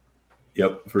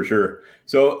 Yep, for sure.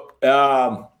 So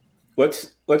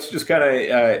let's just kind of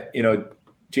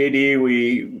JD,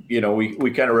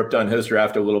 we kind of ripped on his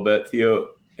draft a little bit. Theo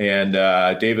and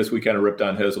Davis, we kind of ripped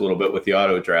on his a little bit with the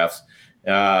auto drafts.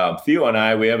 Theo and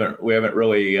I, we haven't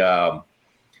really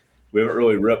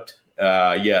ripped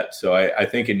yet. So I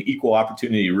think in equal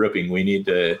opportunity ripping, we need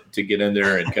to get in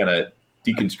there and kind of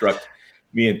deconstruct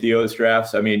me and Theo's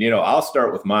drafts. I mean, I'll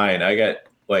start with mine. I got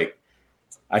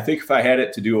I think if I had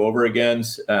it to do over again,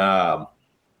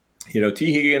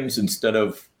 T. Higgins instead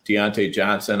of Deontay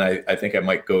Johnson, I think I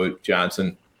might go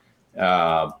Johnson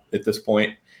at this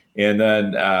point. And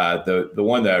then the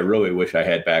one that I really wish I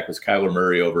had back was Kyler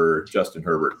Murray over Justin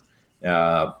Herbert.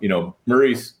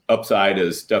 Murray's upside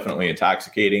is definitely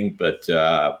intoxicating, but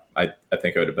I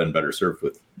think I would have been better served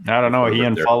with. I don't know. He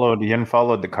unfollowed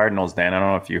the Cardinals, Dan. I don't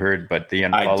know if you heard, but he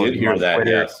unfollowed. I did hear that.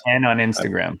 Twitter yes, and on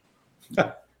Instagram.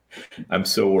 I'm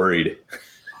so worried.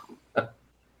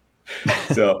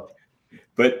 So,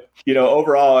 but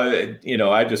overall,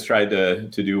 I just tried to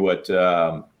do what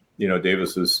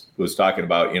Davis was talking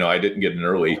about. I didn't get an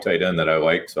early tight end that I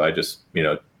liked, so I just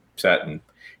sat and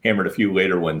hammered a few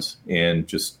later ones and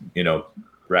just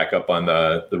rack up on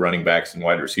the running backs and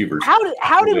wide receivers.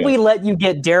 How did we let you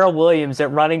get Darrell Williams at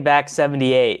running back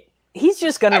 78? He's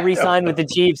just going to re-sign with the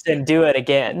Chiefs and do it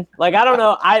again. Like, I don't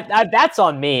know. I that's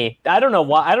on me. I don't know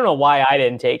why I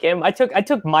didn't take him. I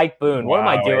took Mike Boone. What am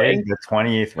I doing? The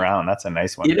 28th round. That's a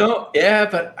nice one. Yeah,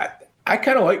 but I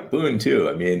kind of like Boone too.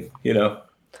 I mean, we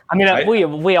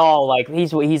all like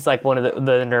he's like one of the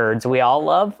nerds. We all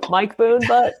love Mike Boone,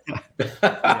 but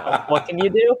what can you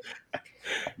do?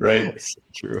 Right.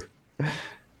 True.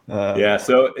 Yeah.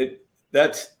 So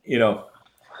that's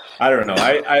I don't know.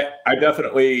 I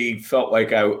definitely felt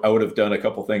like I would have done a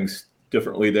couple things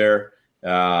differently there.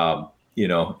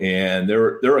 And there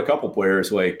were a couple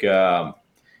players like Gabe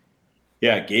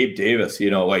Davis.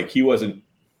 He wasn't,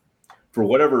 for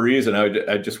whatever reason,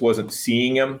 I just wasn't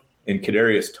seeing him. And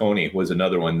Kadarius Toney was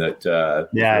another one that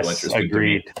yes,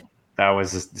 agreed. That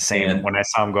was the same. And when I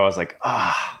saw him go, I was like,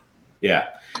 yeah.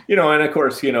 And of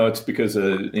course, it's because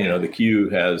the Q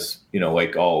has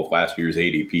like all of last year's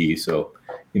ADP, so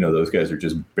those guys are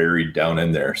just buried down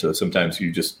in there. So sometimes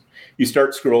you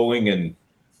start scrolling and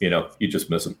you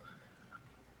just miss them.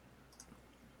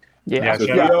 Yeah.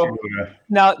 So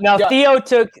Now Theo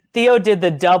did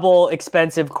the double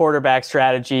expensive quarterback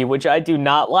strategy, which I do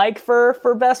not like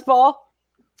for best ball.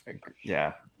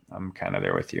 Yeah, I'm kind of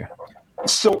there with you.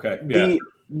 So okay. And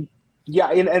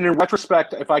in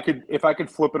retrospect, if I could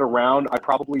flip it around, I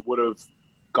probably would have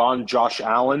gone Josh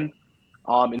Allen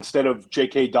instead of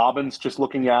J.K. Dobbins, just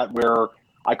looking at where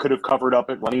I could have covered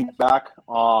up at running back.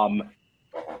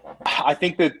 I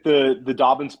think that the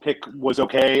Dobbins pick was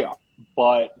okay,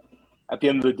 but at the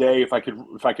end of the day, if I could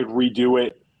redo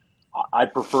it,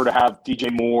 I'd prefer to have DJ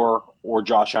Moore or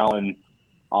Josh Allen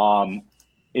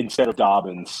instead of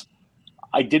Dobbins.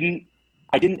 I didn't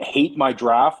hate my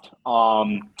draft.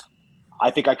 I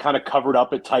think I kind of covered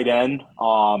up at tight end,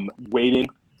 waiting,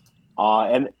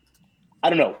 and I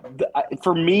don't know.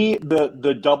 For me,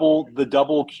 the double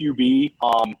QB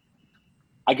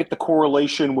I get the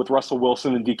correlation with Russell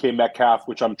Wilson and DK Metcalf,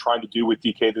 which I'm trying to do with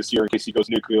DK this year in case he goes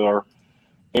nuclear.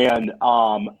 And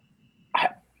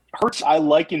Hurts I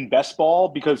like in best ball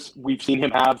because we've seen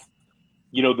him have,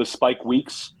 the spike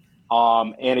weeks.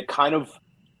 And it kind of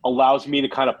allows me to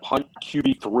kind of punt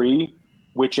QB3,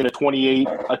 which in a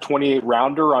 28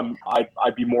 rounder,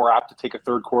 I'd be more apt to take a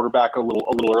third quarterback a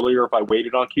little earlier if I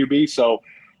waited on QB. So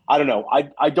I don't know.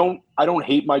 I don't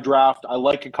hate my draft. I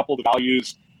like a couple of the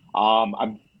values.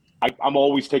 I'm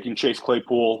always taking Chase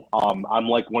Claypool. I'm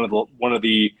like one of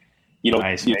the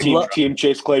Nice. team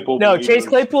Chase Claypool. No, believers. Chase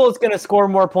Claypool is going to score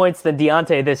more points than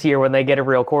Deontay this year when they get a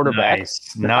real quarterback.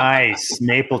 Nice.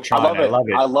 Mapletron. I love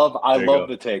it. I love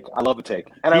the take.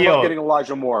 And I love getting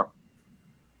Elijah Moore.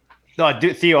 No,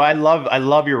 dude, Theo, I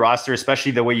love your roster,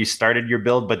 especially the way you started your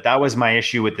build. But that was my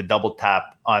issue with the double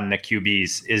tap on the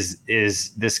QBs.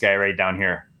 Is this guy right down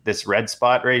here? This red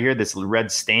spot right here, this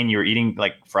red stain. You were eating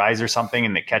like fries or something,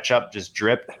 and the ketchup just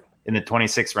drip in the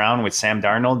 26th round with Sam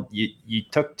Darnold. You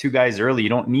took two guys early. You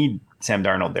don't need Sam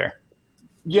Darnold there.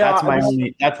 Yeah,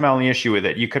 that's my only issue with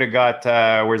it. You could have got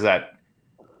where's that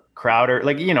Crowder?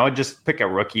 Like just pick a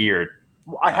rookie or.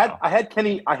 I had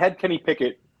Kenny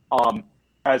Pickett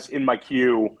as in my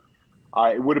queue.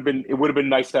 It would have been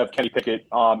nice to have Kenny Pickett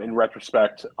in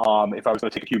retrospect if I was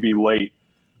going to take a QB late.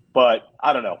 But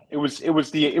I don't know. It was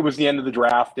the end of the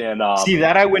draft, and see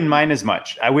that I wouldn't mind as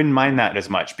much. I wouldn't mind that as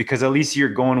much because at least you're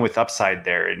going with upside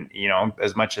there, and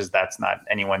as much as that's not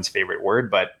anyone's favorite word,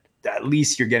 but at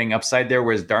least you're getting upside there.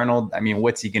 Whereas Darnold, I mean,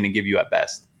 what's he going to give you at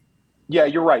best? Yeah,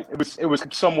 you're right. It was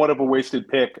somewhat of a wasted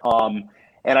pick, and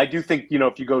I do think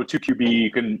if you go 2 QB,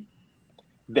 you can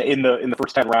in the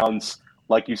first 10 rounds,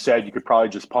 like you said, you could probably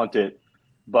just punt it.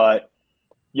 But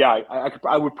yeah,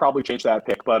 I would probably change that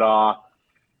pick, but.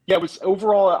 Yeah, it was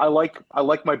overall. I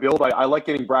like my build. I like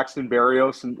getting Braxton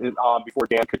Berrios and before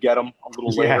Dan could get him a little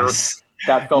later.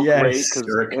 That felt great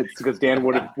because Dan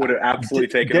would have absolutely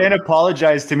taken Dan him.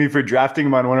 Apologized to me for drafting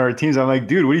him on one of our teams. I'm like,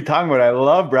 dude, what are you talking about? I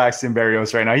love Braxton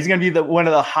Berrios right now. He's going to be one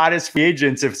of the hottest free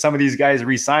agents if some of these guys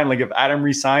resign. Like if Adam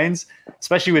resigns,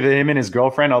 especially with him and his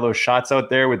girlfriend, all those shots out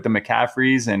there with the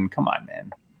McCaffreys, and come on,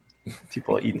 man,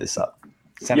 people eat this up.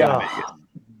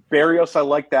 Berrios, I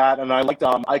like that, and I liked.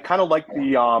 I kind of like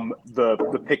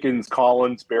the Pickens,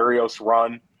 Collins, Berrios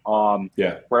run.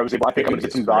 Where I was able, I think I'm going to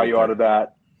get some value out of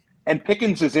that. And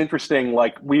Pickens is interesting.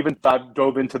 Like we even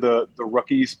dove into the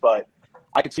rookies, but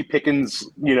I could see Pickens,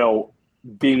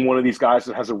 being one of these guys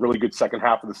that has a really good second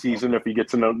half of the season if he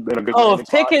gets in a good. Oh,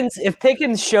 if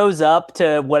Pickens shows up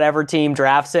to whatever team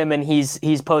drafts him and he's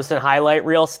posting highlight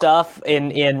reel stuff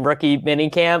in rookie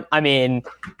minicamp, I mean,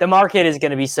 the market is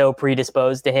going to be so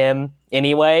predisposed to him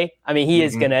anyway. I mean,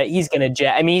 he's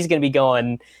gonna be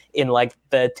going in like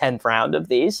the 10th round of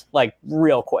these, like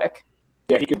real quick.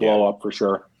 Yeah, he could blow up for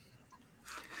sure.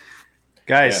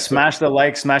 Guys, smash the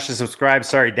like, smash the subscribe.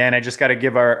 Sorry, Dan, I just got to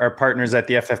give our partners at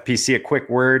the FFPC a quick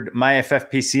word.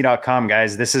 MyFFPC.com,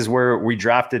 guys. This is where we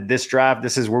drafted this draft.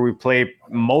 This is where we play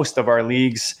most of our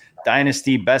leagues.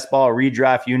 Dynasty, best ball,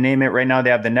 redraft, you name it. Right now, they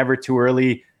have the never too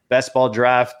early best ball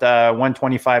draft,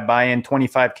 125 buy-in,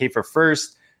 $25K for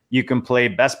first. You can play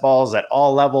best balls at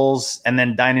all levels, and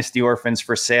then Dynasty Orphans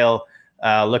for sale.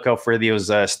 Look out for those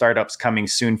startups coming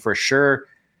soon for sure.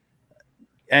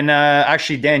 And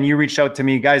actually, Dan, you reached out to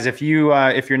me, guys. If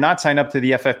you're not signed up to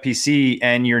the FFPC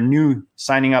and you're new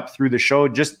signing up through the show,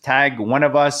 just tag one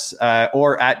of us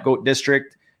or at Goat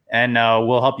District, and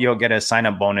we'll help you get a sign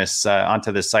up bonus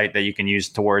onto the site that you can use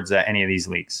towards any of these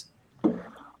leagues.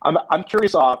 I'm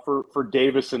curious for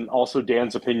Davis and also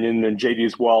Dan's opinion and JD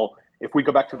as well. If we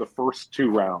go back to the first 2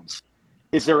 rounds,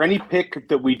 is there any pick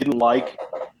that we didn't like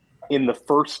in the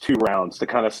first 2 rounds that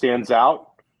kind of stands out?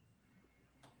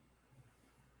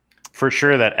 For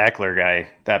sure, that Eckler guy,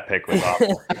 that pick was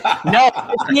awful. No,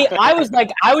 see, I was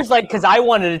like, because I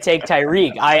wanted to take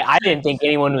Tyreek. I didn't think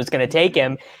anyone was going to take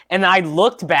him, and I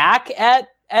looked back at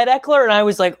Eckler, and I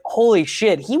was like, holy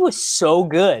shit, he was so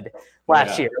good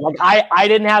last year. Like I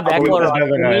didn't have Eckler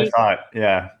on any.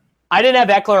 I didn't have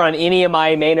Eckler on any of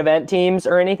my main event teams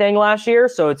or anything last year.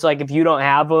 So it's like if you don't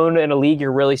have one in a league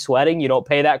you're really sweating, you don't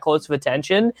pay that close of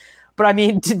attention. But I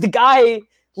mean, the guy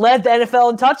led the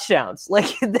NFL in touchdowns.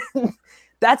 Like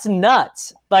that's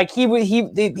nuts. Like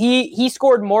he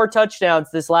scored more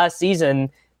touchdowns this last season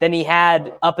than he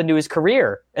had up into his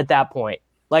career at that point.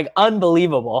 Like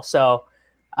unbelievable. So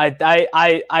I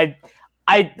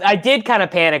did kind of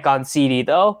panic on CD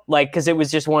though, like because it was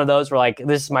just one of those where like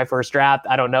this is my first draft.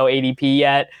 I don't know ADP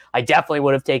yet. I definitely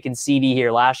would have taken CD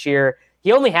here last year.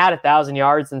 He only had 1,000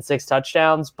 yards and 6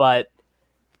 touchdowns, but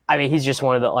I mean, he's just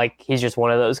one of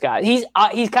those guys. He's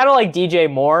kind of like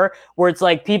DJ Moore, where it's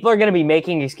like people are going to be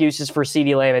making excuses for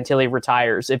CeeDee Lamb until he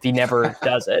retires if he never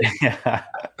does it. Yeah.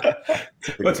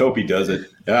 Let's hope he does it.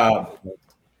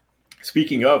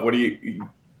 Speaking of, what do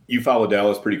you follow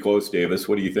Dallas pretty close, Davis?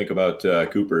 What do you think about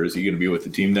Cooper? Is he going to be with the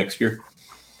team next year?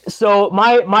 So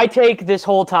my take this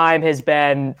whole time has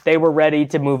been they were ready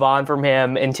to move on from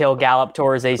him until Gallup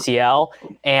tore his ACL,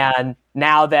 and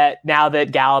now that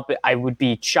Gallup, I would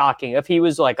be shocking if he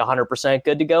was like 100%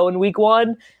 good to go in week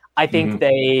 1. I think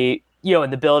they,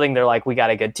 in the building, they're like, we got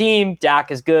a good team.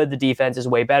 Dak is good. The defense is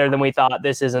way better than we thought.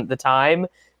 This isn't the time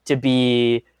to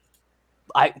be.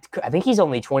 I think he's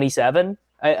only 27.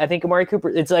 I think Amari Cooper.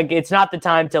 It's like it's not the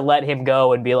time to let him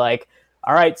go and be like,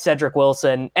 all right, Cedric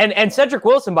Wilson. And Cedric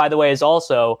Wilson, by the way, is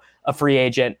also a free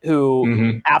agent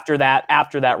who after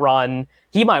that run,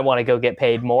 he might want to go get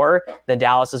paid more than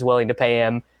Dallas is willing to pay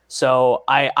him. So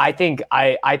I think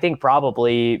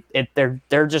probably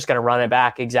they're just going to run it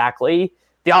back exactly.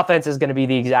 The offense is going to be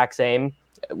the exact same,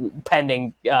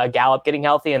 pending Gallup getting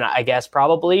healthy, and I guess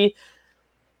probably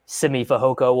Simi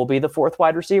Fehoko will be the 4th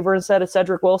wide receiver instead of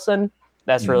Cedric Wilson.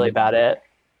 That's really about it.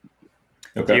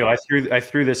 Okay. Gio, I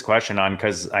threw this question on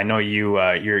because I know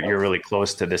you're really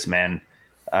close to this man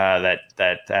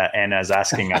that Anna's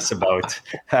asking us about.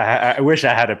 I wish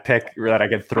I had a pick that I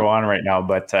could throw on right now,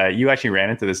 but you actually ran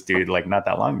into this dude like not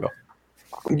that long ago.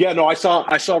 Yeah, no, I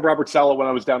saw Robert Saleh when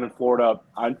I was down in Florida.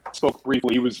 I spoke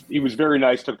briefly. He was very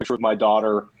nice. Took a picture with my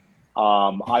daughter.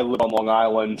 I live on Long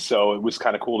Island, so it was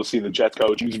kind of cool to see the Jets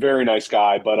coach. He was a very nice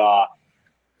guy, but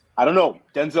I don't know.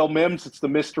 Denzel Mims, it's the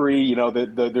mystery.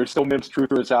 There's still Mims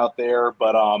truthers out there,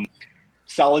 but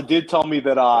Saleh did tell me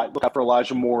that look out for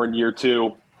Elijah Moore in year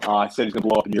 2. I said he's going to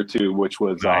blow up in year 2, which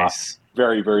was nice.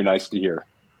 Very, very nice to hear.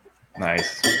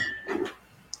 Nice.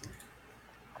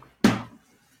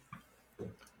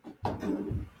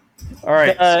 All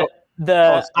right. I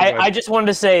just wanted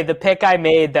to say the pick I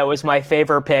made that was my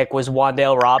favorite pick was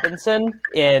Wan'Dale Robinson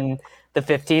in the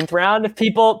 15th round. If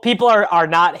people are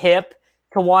not hip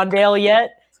to Wan'Dale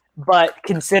yet, but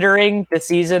considering the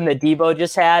season that Debo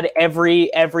just had, every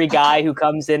guy who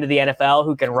comes into the NFL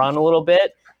who can run a little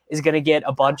bit is going to get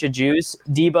a bunch of juice.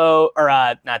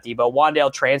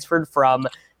 Wan'Dale transferred from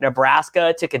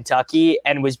Nebraska to Kentucky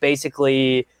and was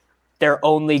basically their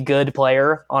only good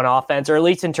player on offense, or at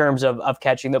least in terms of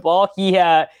catching the ball. He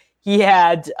had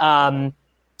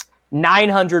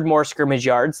 900 more scrimmage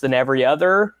yards than every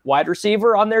other wide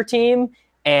receiver on their team,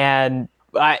 and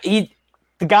the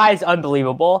guy's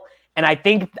unbelievable. And I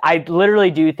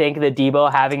literally do think that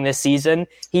Debo having this season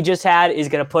he just had is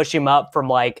going to push him up from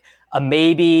like a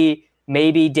maybe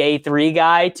day 3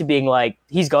 guy to being like,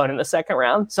 he's going in the 2nd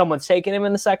round. Someone's taking him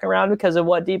in the 2nd round because of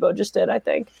what Debo just did, I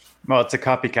think. Well, it's a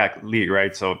copycat league,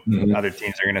 right? So other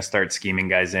teams are going to start scheming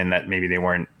guys in that maybe they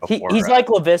weren't before. He's like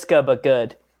LaVisca, but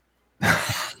good.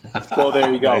 Well,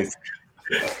 there you go. Nice.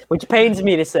 Which pains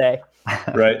me to say.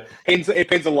 Right. It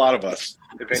pains a lot of us.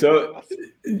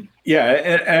 Yeah,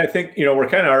 and I think we're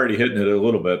kind of already hitting it a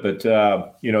little bit, but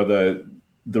the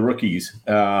rookies,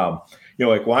 like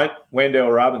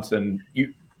Wan'Dale Robinson,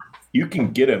 you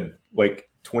can get him like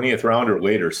 20th round or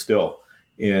later still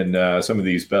in some of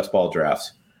these best ball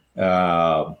drafts.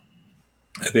 I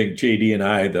think JD and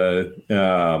I,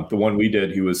 the one we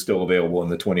did, he was still available in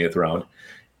the 20th round,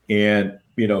 and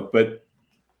but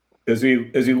as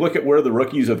we look at where the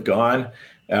rookies have gone.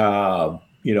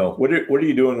 What are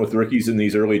you doing with rookies in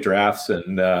these early drafts,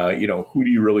 and who do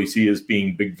you really see as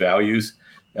being big values?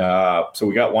 So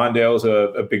we got Wan'Dale as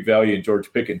a big value, and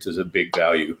George Pickens is a big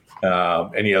value.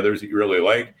 Any others that you really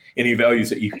like? Any values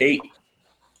that you hate?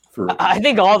 I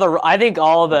think all the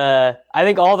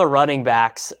running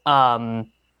backs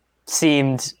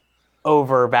seemed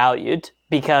overvalued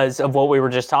because of what we were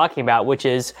just talking about, which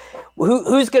is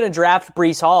who's going to draft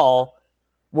Breece Hall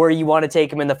where you want to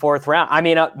take him in the 4th round. I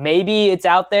mean, maybe it's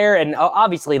out there, and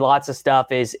obviously lots of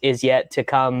stuff is yet to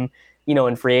come,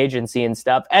 in free agency and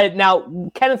stuff. And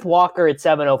now Kenneth Walker at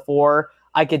 704,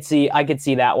 I could see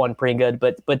that one pretty good,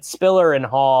 but Spiller and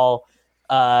Hall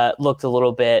looked a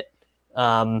little bit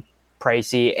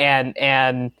pricey,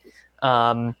 and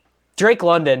Drake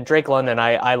London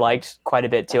I liked quite a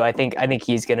bit too. I think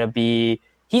he's kind of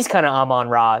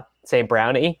Amon-Ra St.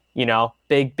 Brownie,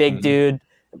 big dude.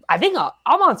 I think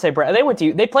Amon St. Brown. They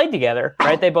played together,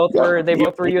 right? They both were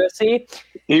USC.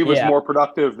 He was more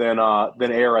productive than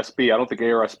ARSB. I don't think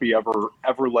ARSB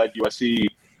ever led USC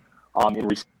in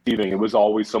receiving. It was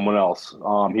always someone else.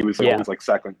 He was always like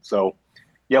second. So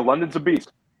yeah, London's a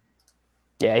beast.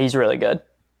 Yeah, he's really good.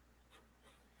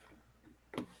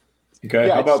 Okay,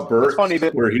 how about Burt?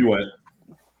 Where he went?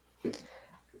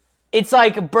 It's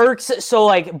like Burks. So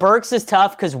like Burks is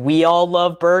tough because we all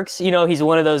love Burks. He's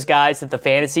one of those guys that the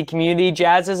fantasy community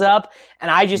jazzes up. And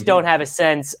I just don't have a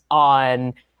sense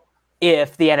on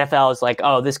if the NFL is like,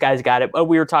 oh, this guy's got it.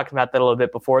 We were talking about that a little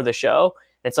bit before the show.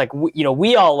 It's like,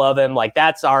 we all love him. Like,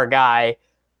 that's our guy.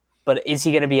 But is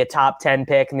he going to be a top 10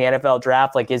 pick in the NFL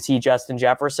draft? Like, is he Justin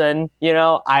Jefferson?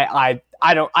 I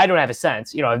don't have a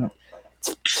sense.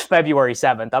 It's February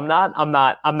 7th. I'm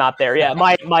not there yet.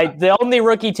 The only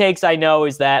rookie takes I know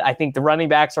is that I think the running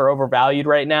backs are overvalued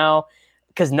right now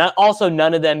because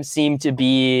none of them seem to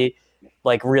be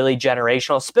like really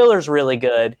generational. Spiller's really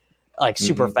good, like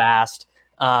super fast.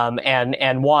 And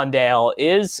Wan'Dale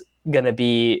is going to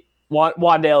be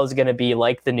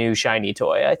like the new shiny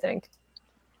toy, I think.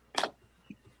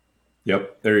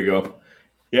 Yep, there you go.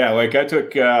 Yeah, like I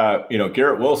took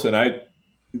Garrett Wilson.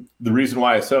 The reason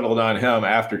why I settled on him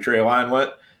after Treylon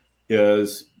went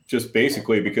is just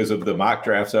basically because of the mock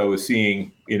drafts I was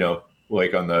seeing,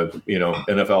 like on the,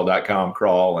 NFL.com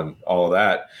crawl and all of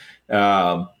that.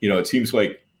 It seems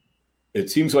like the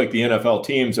NFL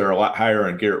teams are a lot higher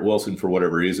on Garrett Wilson for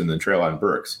whatever reason than Treylon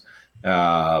Burks.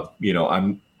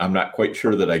 I'm not quite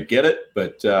sure that I get it,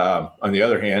 but on the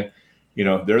other hand,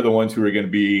 they're the ones who are going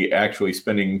to be actually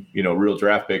spending, real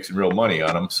draft picks and real money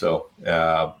on them. So,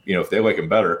 if they like him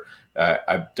better,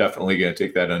 I'm definitely going to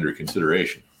take that under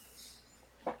consideration.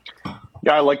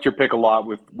 Yeah, I liked your pick a lot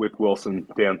with Wilson,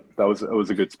 Dan. That was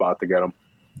a good spot to get him.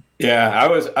 Yeah, I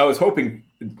was hoping,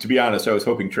 to be honest,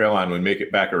 Treylon would make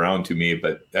it back around to me,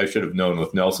 but I should have known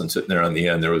with Nelson sitting there on the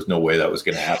end, there was no way that was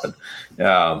going to happen.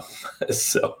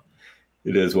 So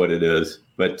it is what it is.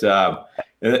 But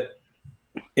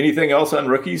anything else on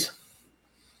rookies?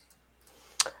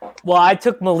 Well, I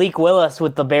took Malik Willis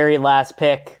with the very last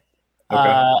pick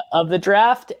of the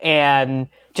draft, and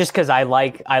just because I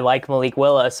like Malik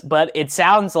Willis. But it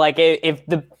sounds like if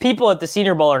the people at the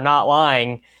Senior Bowl are not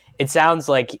lying, it sounds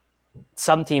like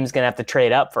some team's going to have to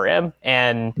trade up for him.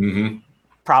 And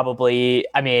probably,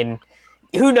 I mean,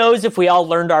 who knows if we all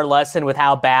learned our lesson with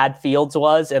how bad Fields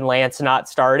was and Lance not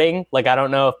starting. Like, I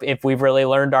don't know if we've really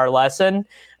learned our lesson.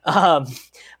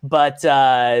 But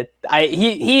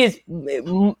he is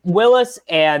Willis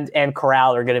and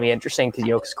Corral are going to be interesting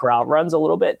because Corral runs a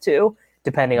little bit too,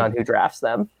 depending on who drafts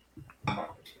them.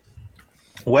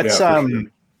 What's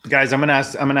guys? I'm gonna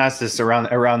ask this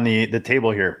around the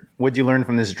table here. What'd you learn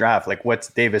from this draft? Like, what's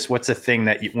a thing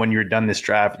that when you're done this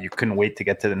draft, you couldn't wait to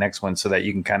get to the next one so that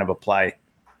you can kind of apply?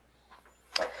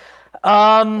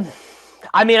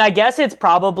 I mean, I guess it's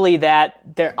probably that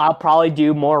I'll probably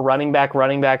do more running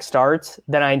back starts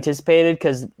than I anticipated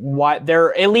because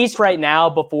they're at least right now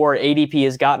before ADP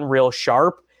has gotten real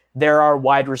sharp. There are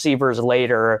wide receivers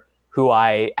later who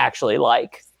I actually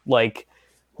like. Like,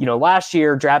 last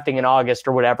year drafting in August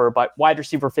or whatever, but wide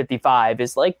receiver 55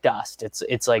 is like dust.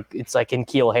 It's like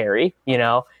N'Keal Harry.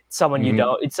 It's someone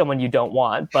you don't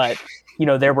want. But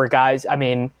there were guys. I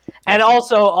mean, and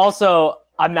also.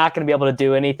 I'm not going to be able to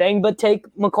do anything but take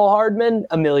McCole Hardman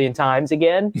a million times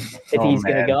again if he's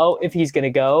going to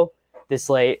go this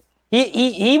late.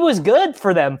 He was good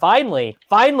for them. Finally,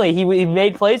 he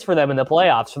made plays for them in the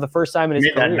playoffs for the first time in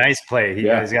his career. That nice play.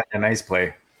 He's got a nice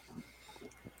play.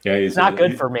 Yeah, he's not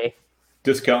good for me.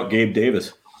 Discount Gabe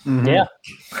Davis. Mm-hmm. Yeah.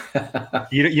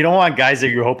 You don't want guys that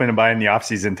you're hoping to buy in the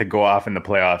offseason to go off in the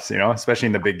playoffs, especially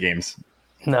in the big games.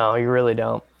 No, you really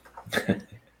don't.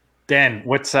 Dan,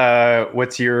 what's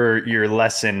your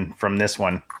lesson from this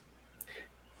one?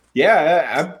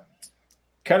 Yeah, I'm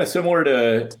kind of similar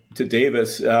to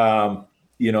Davis.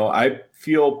 I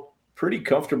feel pretty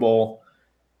comfortable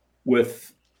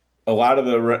with a lot of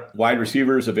the wide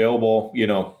receivers available,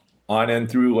 on and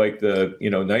through like the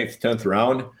 9th, 10th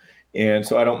round, and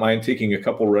so I don't mind taking a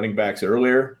couple running backs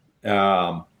earlier.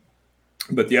 But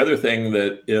the other thing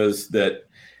that is that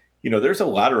there's a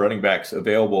lot of running backs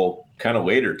available kind of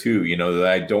later too, that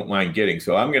I don't mind getting.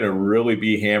 So I'm going to really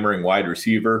be hammering wide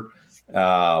receiver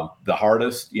the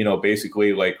hardest,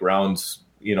 basically like rounds,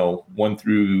 1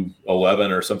 through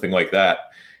 11 or something like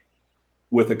that,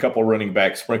 with a couple running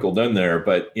backs sprinkled in there.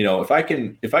 But if I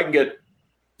can get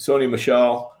Sony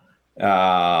Michel,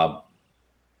 Rachaad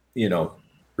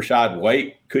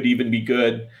White could even be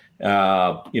good.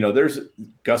 There's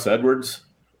Gus Edwards.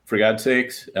 For God's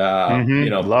sakes,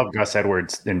 love Gus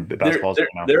Edwards in basketball.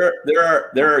 There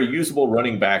are usable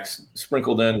running backs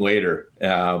sprinkled in later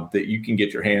that you can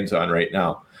get your hands on right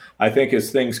now. I think as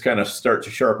things kind of start to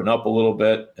sharpen up a little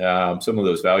bit, some of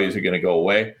those values are going to go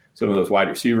away. Some of those wide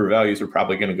receiver values are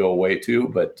probably going to go away too.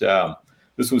 But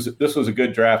this was a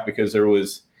good draft because there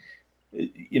was,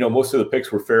 most of the picks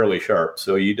were fairly sharp,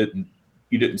 so you didn't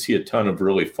you didn't see a ton of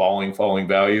really falling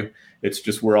value. It's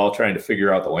just we're all trying to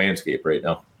figure out the landscape right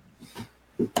now.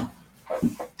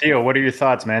 Theo, what are your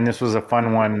thoughts, man? This was a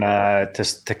fun one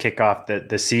to kick off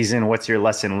the season. What's your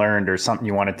lesson learned, or something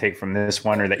you want to take from this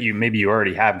one, or that you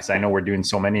already have? Because I know we're doing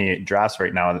so many drafts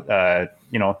right now, that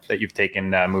you've taken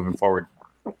moving forward.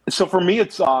 So for me,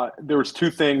 it's there's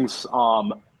two things.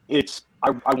 I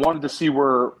wanted to see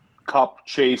where Kupp,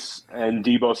 Chase, and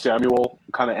Deebo Samuel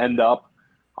kind of end up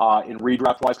in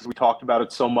redraft wise, because we talked about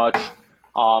it so much.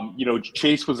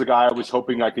 Chase was a guy I was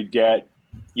hoping I could get,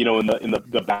 in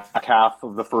the back half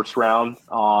of the first round.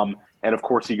 And of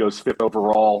course he goes 5th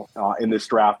overall in this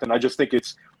draft. And I just think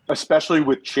it's, especially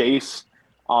with Chase,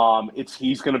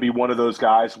 he's going to be one of those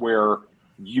guys where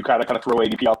you kind of throw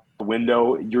ADP out the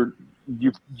window.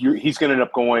 He's going to end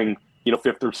up going,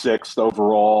 5th or 6th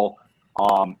overall.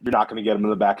 You're not going to get him in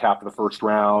the back half of the first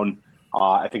round.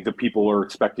 I think that people are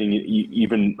expecting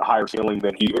even higher ceiling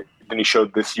than he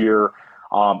showed this year.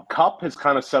 Kupp has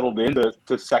kind of settled into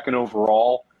 2nd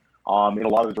overall in a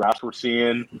lot of the drafts we're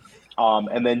seeing.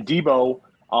 And then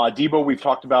Deebo, we've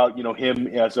talked about, him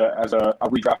as a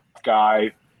redraft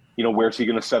guy. Where's he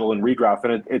going to settle in redraft?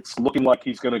 And it's looking like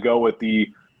he's going to go at the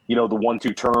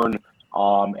 1-2 turn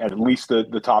at least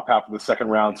the top half of the second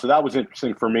round. So that was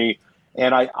interesting for me.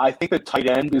 And I think that tight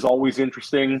end is always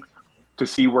interesting to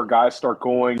see where guys start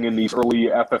going in these early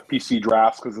FFPC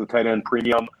drafts because of the tight end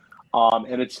premium.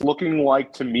 And it's looking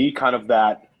like, to me, kind of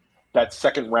that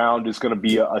second round is going to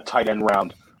be a tight end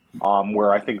round,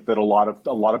 where I think that a lot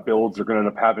of builds are going to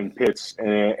end up having Pitts,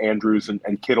 and Andrews,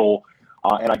 and Kittle,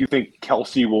 and I do think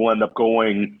Kelsey will end up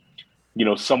going,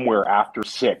 somewhere after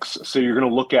 6. So you're going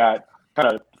to look at kind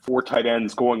of 4 tight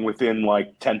ends going within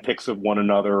like 10 picks of one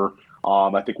another.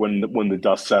 I think when the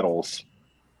dust settles.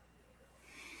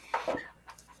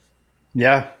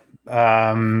 Yeah.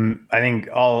 I think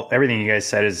everything you guys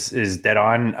said is dead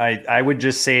on. I would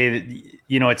just say that,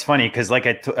 it's funny because like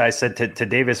I said to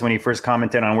Davis when he first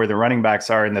commented on where the running backs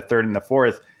are in the 3rd and the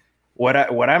 4th, what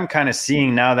I'm kind of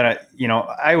seeing now that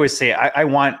I always say I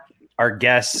want our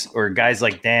guests or guys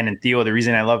like Dan and Theo. The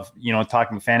reason I love,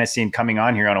 talking fantasy and coming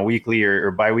on here on a weekly or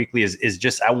bi-weekly is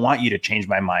just, I want you to change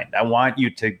my mind. I want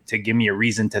you to give me a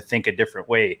reason to think a different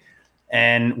way.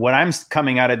 And what I'm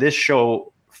coming out of this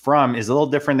show from is a little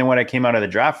different than what I came out of the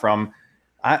draft from.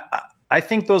 I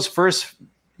think those first,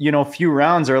 few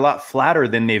rounds are a lot flatter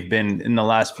than they've been in the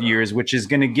last few years, which is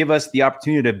going to give us the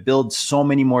opportunity to build so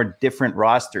many more different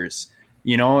rosters,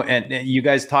 and you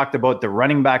guys talked about the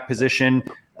running back position,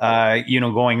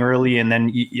 going early and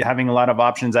then having a lot of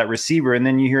options at receiver. And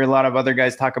then you hear a lot of other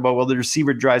guys talk about, well, the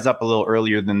receiver dries up a little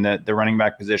earlier than the running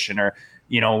back position, or,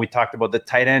 we talked about the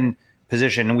tight end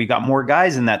position and we got more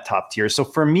guys in that top tier. So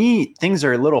for me, things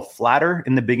are a little flatter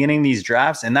in the beginning of these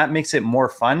drafts, and that makes it more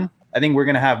fun. I think we're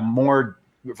going to have more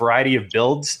variety of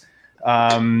builds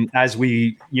as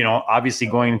we, obviously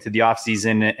going into the off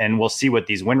season, and we'll see what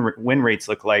these win rates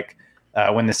look like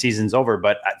when the season's over.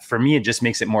 But for me, it just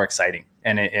makes it more exciting.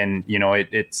 And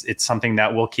it's something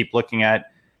that we'll keep looking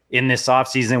at in this off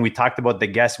season. We talked about the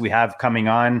guests we have coming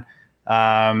on.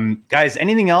 Guys,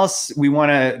 anything else we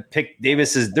want to pick?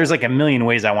 There's like a million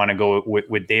ways I want to go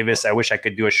with Davis. I wish I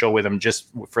could do a show with him just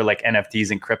for like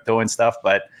NFTs and crypto and stuff,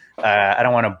 but I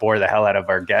don't want to bore the hell out of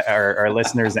our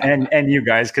listeners and you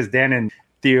guys, because Dan and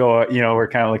Theo, were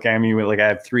kind of looking at me with like I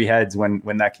have 3 heads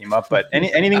when that came up. But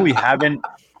anything we haven't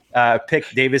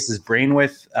picked Davis's brain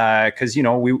with, because we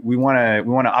want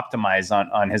to optimize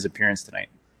on his appearance tonight.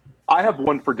 I have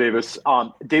one for Davis.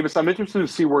 Davis, I'm interested to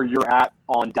see where you're at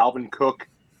on Dalvin Cook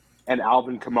and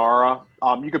Alvin Kamara.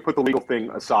 You could put the legal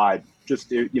thing aside. Just,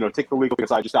 take the legal thing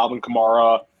aside. Just Alvin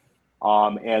Kamara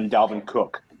and Dalvin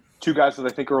Cook. 2 guys that I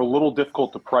think are a little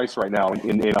difficult to price right now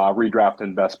in redraft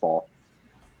and best ball.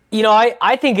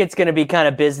 I think it's going to be kind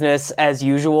of business as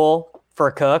usual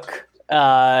for Cook.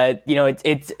 So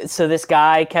this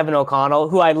guy, Kevin O'Connell,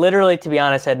 who I literally, to be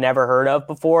honest, had never heard of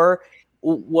before,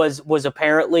 was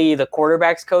apparently the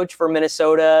quarterback's coach for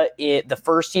Minnesota the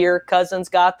first year Cousins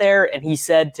got there. And he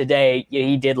said today,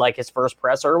 he did like his first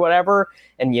presser or whatever.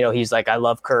 And, he's like, I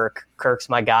love Kirk. Kirk's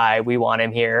my guy. We want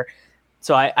him here.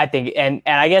 So I think, and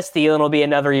I guess Thielen will be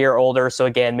another year older. So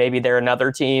again, maybe they're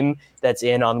another team that's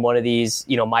in on one of these,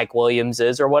 Mike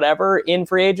Williams's or whatever in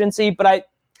free agency. But I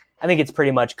think it's pretty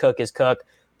much Cook is Cook.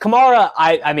 Kamara,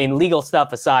 I mean, legal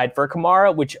stuff aside, for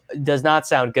Kamara, which does not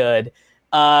sound good,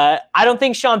 I don't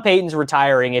think Sean Payton's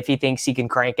retiring if he thinks he can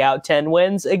crank out 10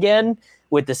 wins again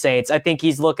with the Saints. I think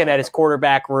he's looking at his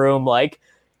quarterback room like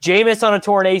Jameis on a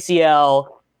torn ACL.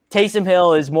 Taysom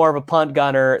Hill is more of a punt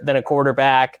gunner than a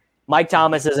quarterback. Mike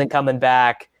Thomas isn't coming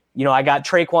back. I got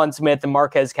Traquan Smith and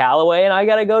Marquez Callaway, and I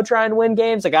got to go try and win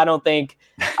games. Like, I don't think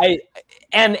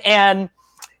and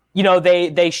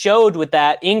they showed with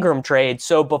that Ingram trade.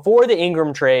 So before the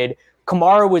Ingram trade,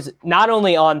 Kamara was not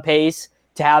only on pace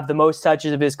to have the most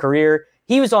touches of his career,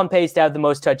 he was on pace to have the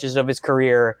most touches of his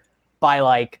career by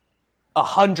like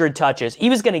 100 touches. He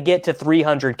was going to get to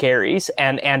 300 carries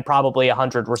and probably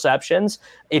 100 receptions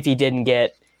if he didn't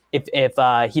get he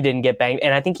didn't get banged.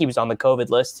 And I think he was on the COVID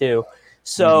list too.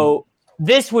 So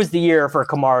this was the year for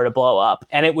Kamara to blow up,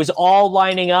 and it was all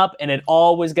lining up, and it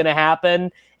all was going to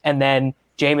happen. And then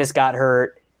Jameis got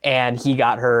hurt, and he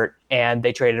got hurt, and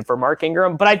they traded for Mark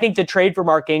Ingram. But I think the trade for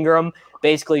Mark Ingram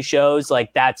basically shows,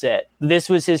 like, that's it. This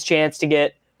was his chance to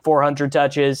get 400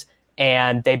 touches,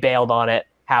 and they bailed on it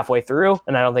halfway through,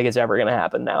 and I don't think it's ever going to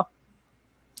happen now.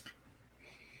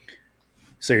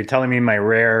 So you're telling me my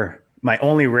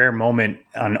only rare moment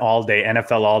on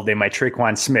NFL all day, my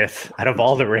Traquan Smith, out of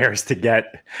all the rares to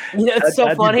get. It's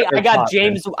so funny. I got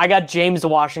James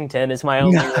Washington as my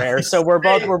only rare. So we're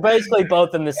basically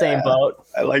both in the same boat.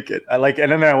 I like it.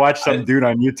 And then I watched some dude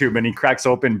on YouTube, and he cracks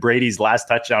open Brady's last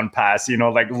touchdown pass,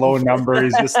 like low number.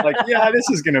 He's just like, yeah, this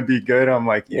is going to be good. I'm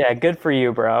like, yeah, good for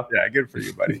you, bro. Yeah, good for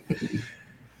you, buddy.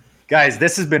 Guys,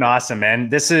 this has been awesome, man.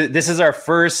 This is our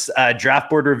first draft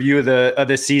board review of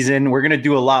the season. We're gonna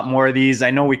do a lot more of these.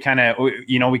 I know we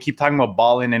we keep talking about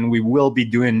balling, and we will be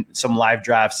doing some live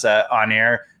drafts on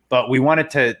air. But we wanted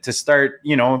to start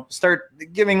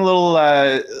giving little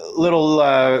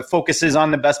focuses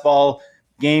on the best ball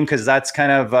game, because that's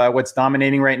kind of what's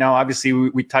dominating right now. Obviously,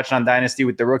 we touched on Dynasty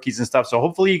with the rookies and stuff. So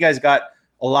hopefully, you guys got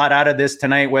a lot out of this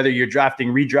tonight, whether you're drafting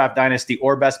redraft Dynasty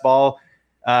or best ball.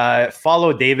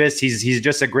 Follow Davis. He's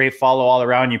just a great follow all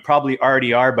around. You probably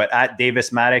already are, but at Davis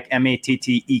Mattek,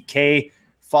 Mattek.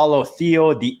 Follow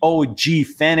Theo, the OG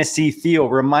fantasy Theo.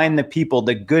 Remind the people,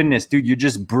 the goodness, dude, you're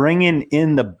just bringing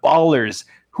in the ballers.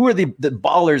 Who are the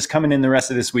ballers coming in the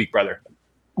rest of this week, brother?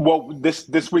 Well,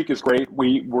 this week is great.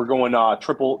 We're going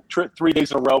 3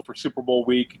 days in a row for Super Bowl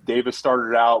week. Davis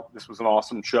started out. This was an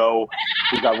awesome show.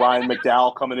 We've got Ryan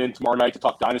McDowell coming in tomorrow night to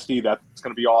talk Dynasty. That's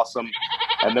going to be awesome.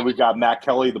 And then we've got Matt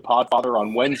Kelly, the Podfather,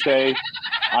 on Wednesday.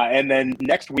 And then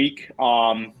next week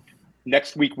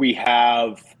we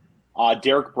have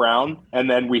Derek Brown, and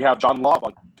then we have John Love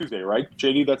on Tuesday, right?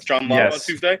 JD, that's John Love on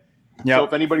Tuesday? Yep. So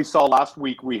if anybody saw last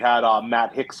week, we had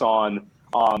Matt Hicks on.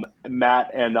 Matt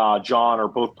and John are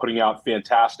both putting out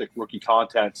fantastic rookie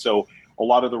content. So a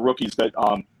lot of the rookies that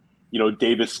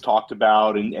Davis talked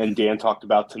about and Dan talked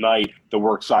about tonight that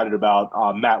we're excited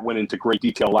about, Matt went into great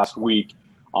detail last week.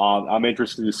 I'm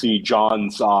interested to see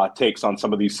John's takes on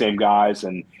some of these same guys.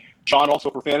 And John, also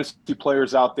for fantasy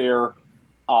players out there,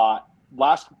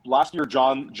 last year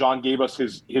John gave us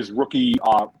his rookie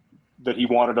that he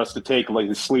wanted us to take, like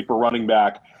his sleeper running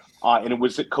back, and it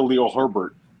was Khalil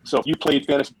Herbert. So if you played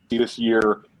fantasy this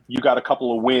year, you got a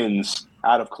couple of wins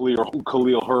out of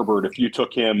Khalil Herbert if you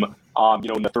took him,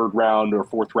 in the third round or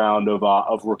fourth round of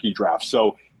rookie drafts.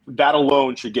 So that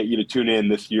alone should get you to tune in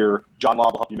this year. John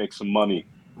Love will help you make some money.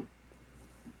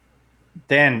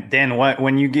 Dan,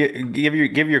 when you give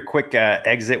your quick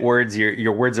exit words,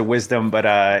 your words of wisdom,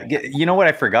 but you know what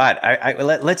I forgot?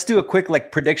 Let's do a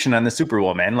quick prediction on the Super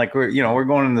Bowl, man. Like we're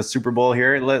going in the Super Bowl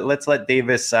here. Let's let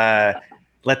Davis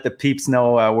let the peeps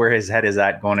know where his head is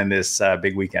at going in this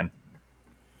big weekend.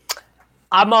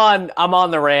 I'm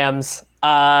on the Rams.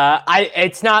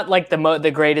 It's not like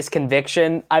the greatest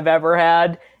conviction I've ever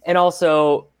had, and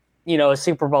also a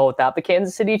Super Bowl without the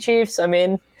Kansas City Chiefs. I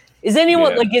mean, is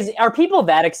anyone are people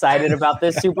that excited about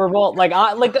this Super Bowl?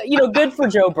 Good for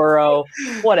Joe Burrow.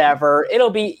 Whatever, it'll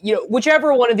be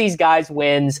whichever one of these guys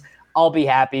wins, I'll be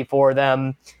happy for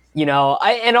them.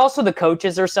 And also the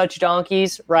coaches are such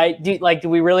donkeys, right? Do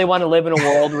we really want to live in a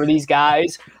world where these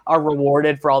guys are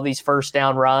rewarded for all these first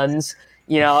down runs?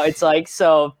 It's like,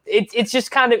 so it's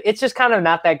just kind of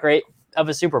not that great of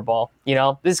a Super Bowl.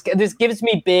 This gives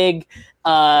me big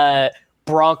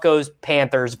Broncos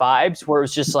Panthers vibes, where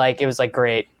it was like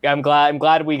great. I'm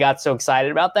glad we got so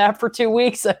excited about that for 2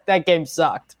 weeks. That game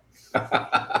sucked.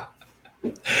 Oh,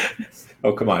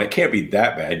 come on. It can't be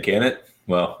that bad, can it?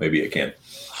 Well, maybe it can.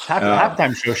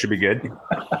 Halftime show should be good.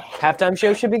 Halftime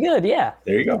show should be good. Yeah.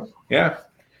 There you go. Yeah.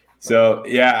 So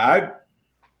yeah,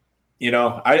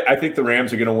 I think the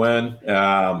Rams are going to win.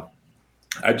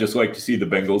 I'd just like to see the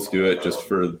Bengals do it just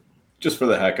for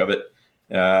the heck of it.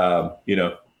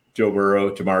 Joe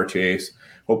Burrow, Jamar Chase.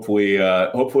 Hopefully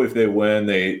if they win,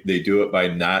 they do it by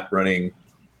not running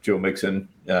Joe Mixon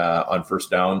on first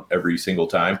down every single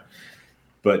time.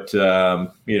 But,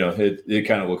 it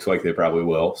kind of looks like they probably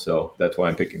will. So that's why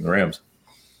I'm picking the Rams.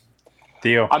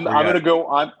 Theo, I'm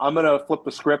gonna flip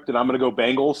the script and I'm gonna go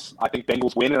Bengals. I think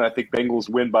Bengals win, and I think Bengals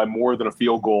win by more than a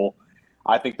field goal.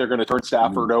 I think they're gonna turn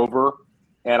Stafford over,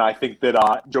 and I think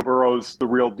that Joe Burrow's the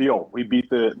real deal. We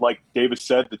beat like Davis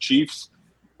said, the Chiefs.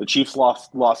 The Chiefs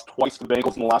lost twice to the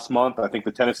Bengals in the last month. I think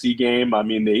the Tennessee game, I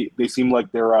mean, they seem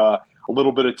like they're a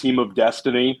little bit of team of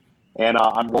destiny, and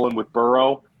I'm rolling with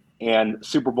Burrow and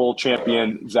Super Bowl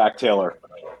champion Zach Taylor.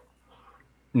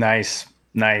 Nice.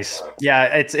 Yeah,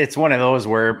 it's one of those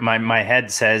where my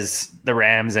head says the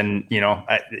Rams, and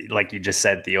like you just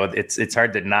said, Theo, it's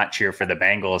hard to not cheer for the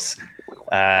Bengals.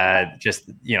 Just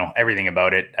everything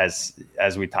about it as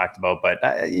we talked about, but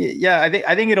yeah,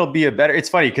 I think it'll be it's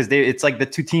funny because it's like the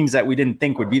two teams that we didn't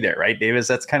think would be there, right, Davis?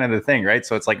 That's kind of the thing, right?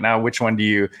 So it's like, now which one do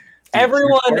you?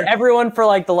 Everyone for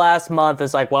like the last month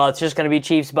is like, well, it's just going to be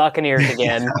Chiefs Buccaneers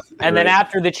again. And then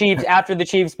after the Chiefs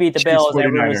beat the Bills,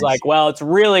 everyone was like, well, it's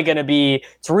really going to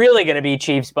be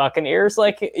Chiefs Buccaneers.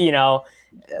 Like,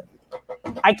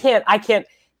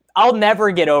 I'll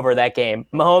never get over that game.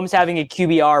 Mahomes having a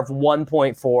QBR of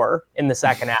 1.4 in the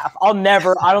second half. I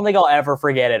don't think I'll ever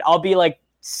forget it. I'll be like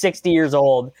 60 years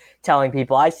old telling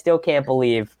people I still can't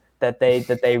believe that they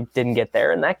didn't get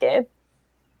there in that game.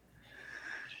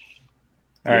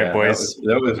 All right, boys.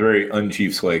 That was very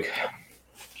un-Chiefs-like.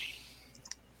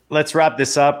 Let's wrap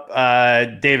this up.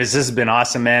 Davis, this has been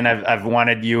awesome, man. I've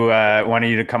wanted you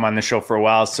to come on the show for a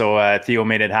while, so Theo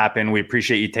made it happen. We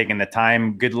appreciate you taking the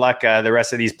time. Good luck the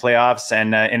rest of these playoffs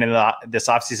and into this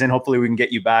offseason. Hopefully we can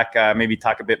get you back, maybe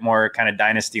talk a bit more kind of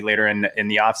dynasty later in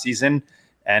the offseason.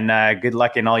 And good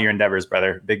luck in all your endeavors,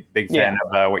 brother. Big fan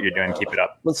of what you're doing. Keep it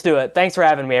up. Let's do it. Thanks for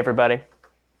having me, everybody.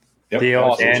 Yep. Theo,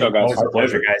 awesome show, guys. Our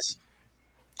pleasure, guys.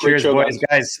 Cheers, boys,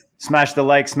 guys. Smash the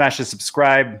like, smash the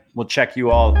subscribe. We'll check you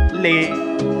all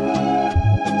later.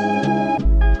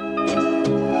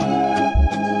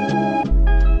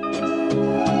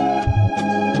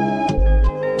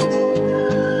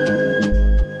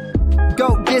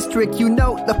 District,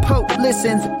 the Pope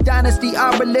listens. Dynasty,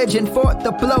 our religion, for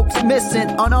the blokes missing.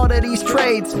 On all of these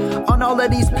trades, on all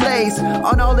of these plays,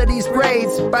 on all of these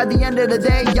grades. By the end of the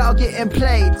day, y'all getting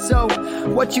played. So,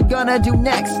 what you gonna do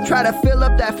next? Try to fill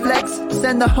up that flex?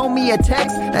 Send the homie a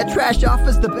text? That trash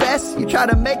offer's the best? You try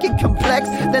to make it complex,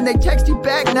 then they text you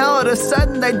back. Now all of a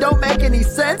sudden, they don't make any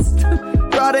sense.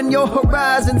 Broaden your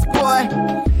horizons, boy.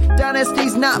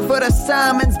 Dynasty's not for the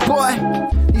Simons, boy.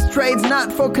 These trades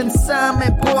not for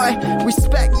consignment, boy.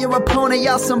 Respect your opponent,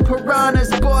 y'all some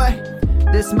piranhas, boy.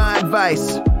 This my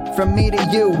advice from me to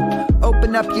you.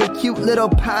 Open up your cute little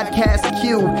podcast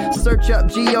queue. Search up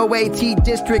GOAT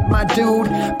District, my dude.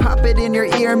 Pop it in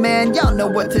your ear, man. Y'all know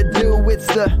what to do. It's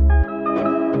the...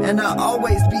 And I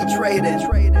always be traded.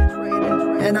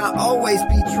 And I always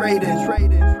be traded.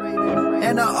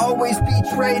 And I always be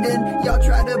trading. Y'all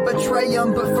try to betray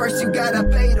them, but first you gotta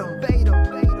bait them.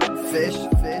 Fish.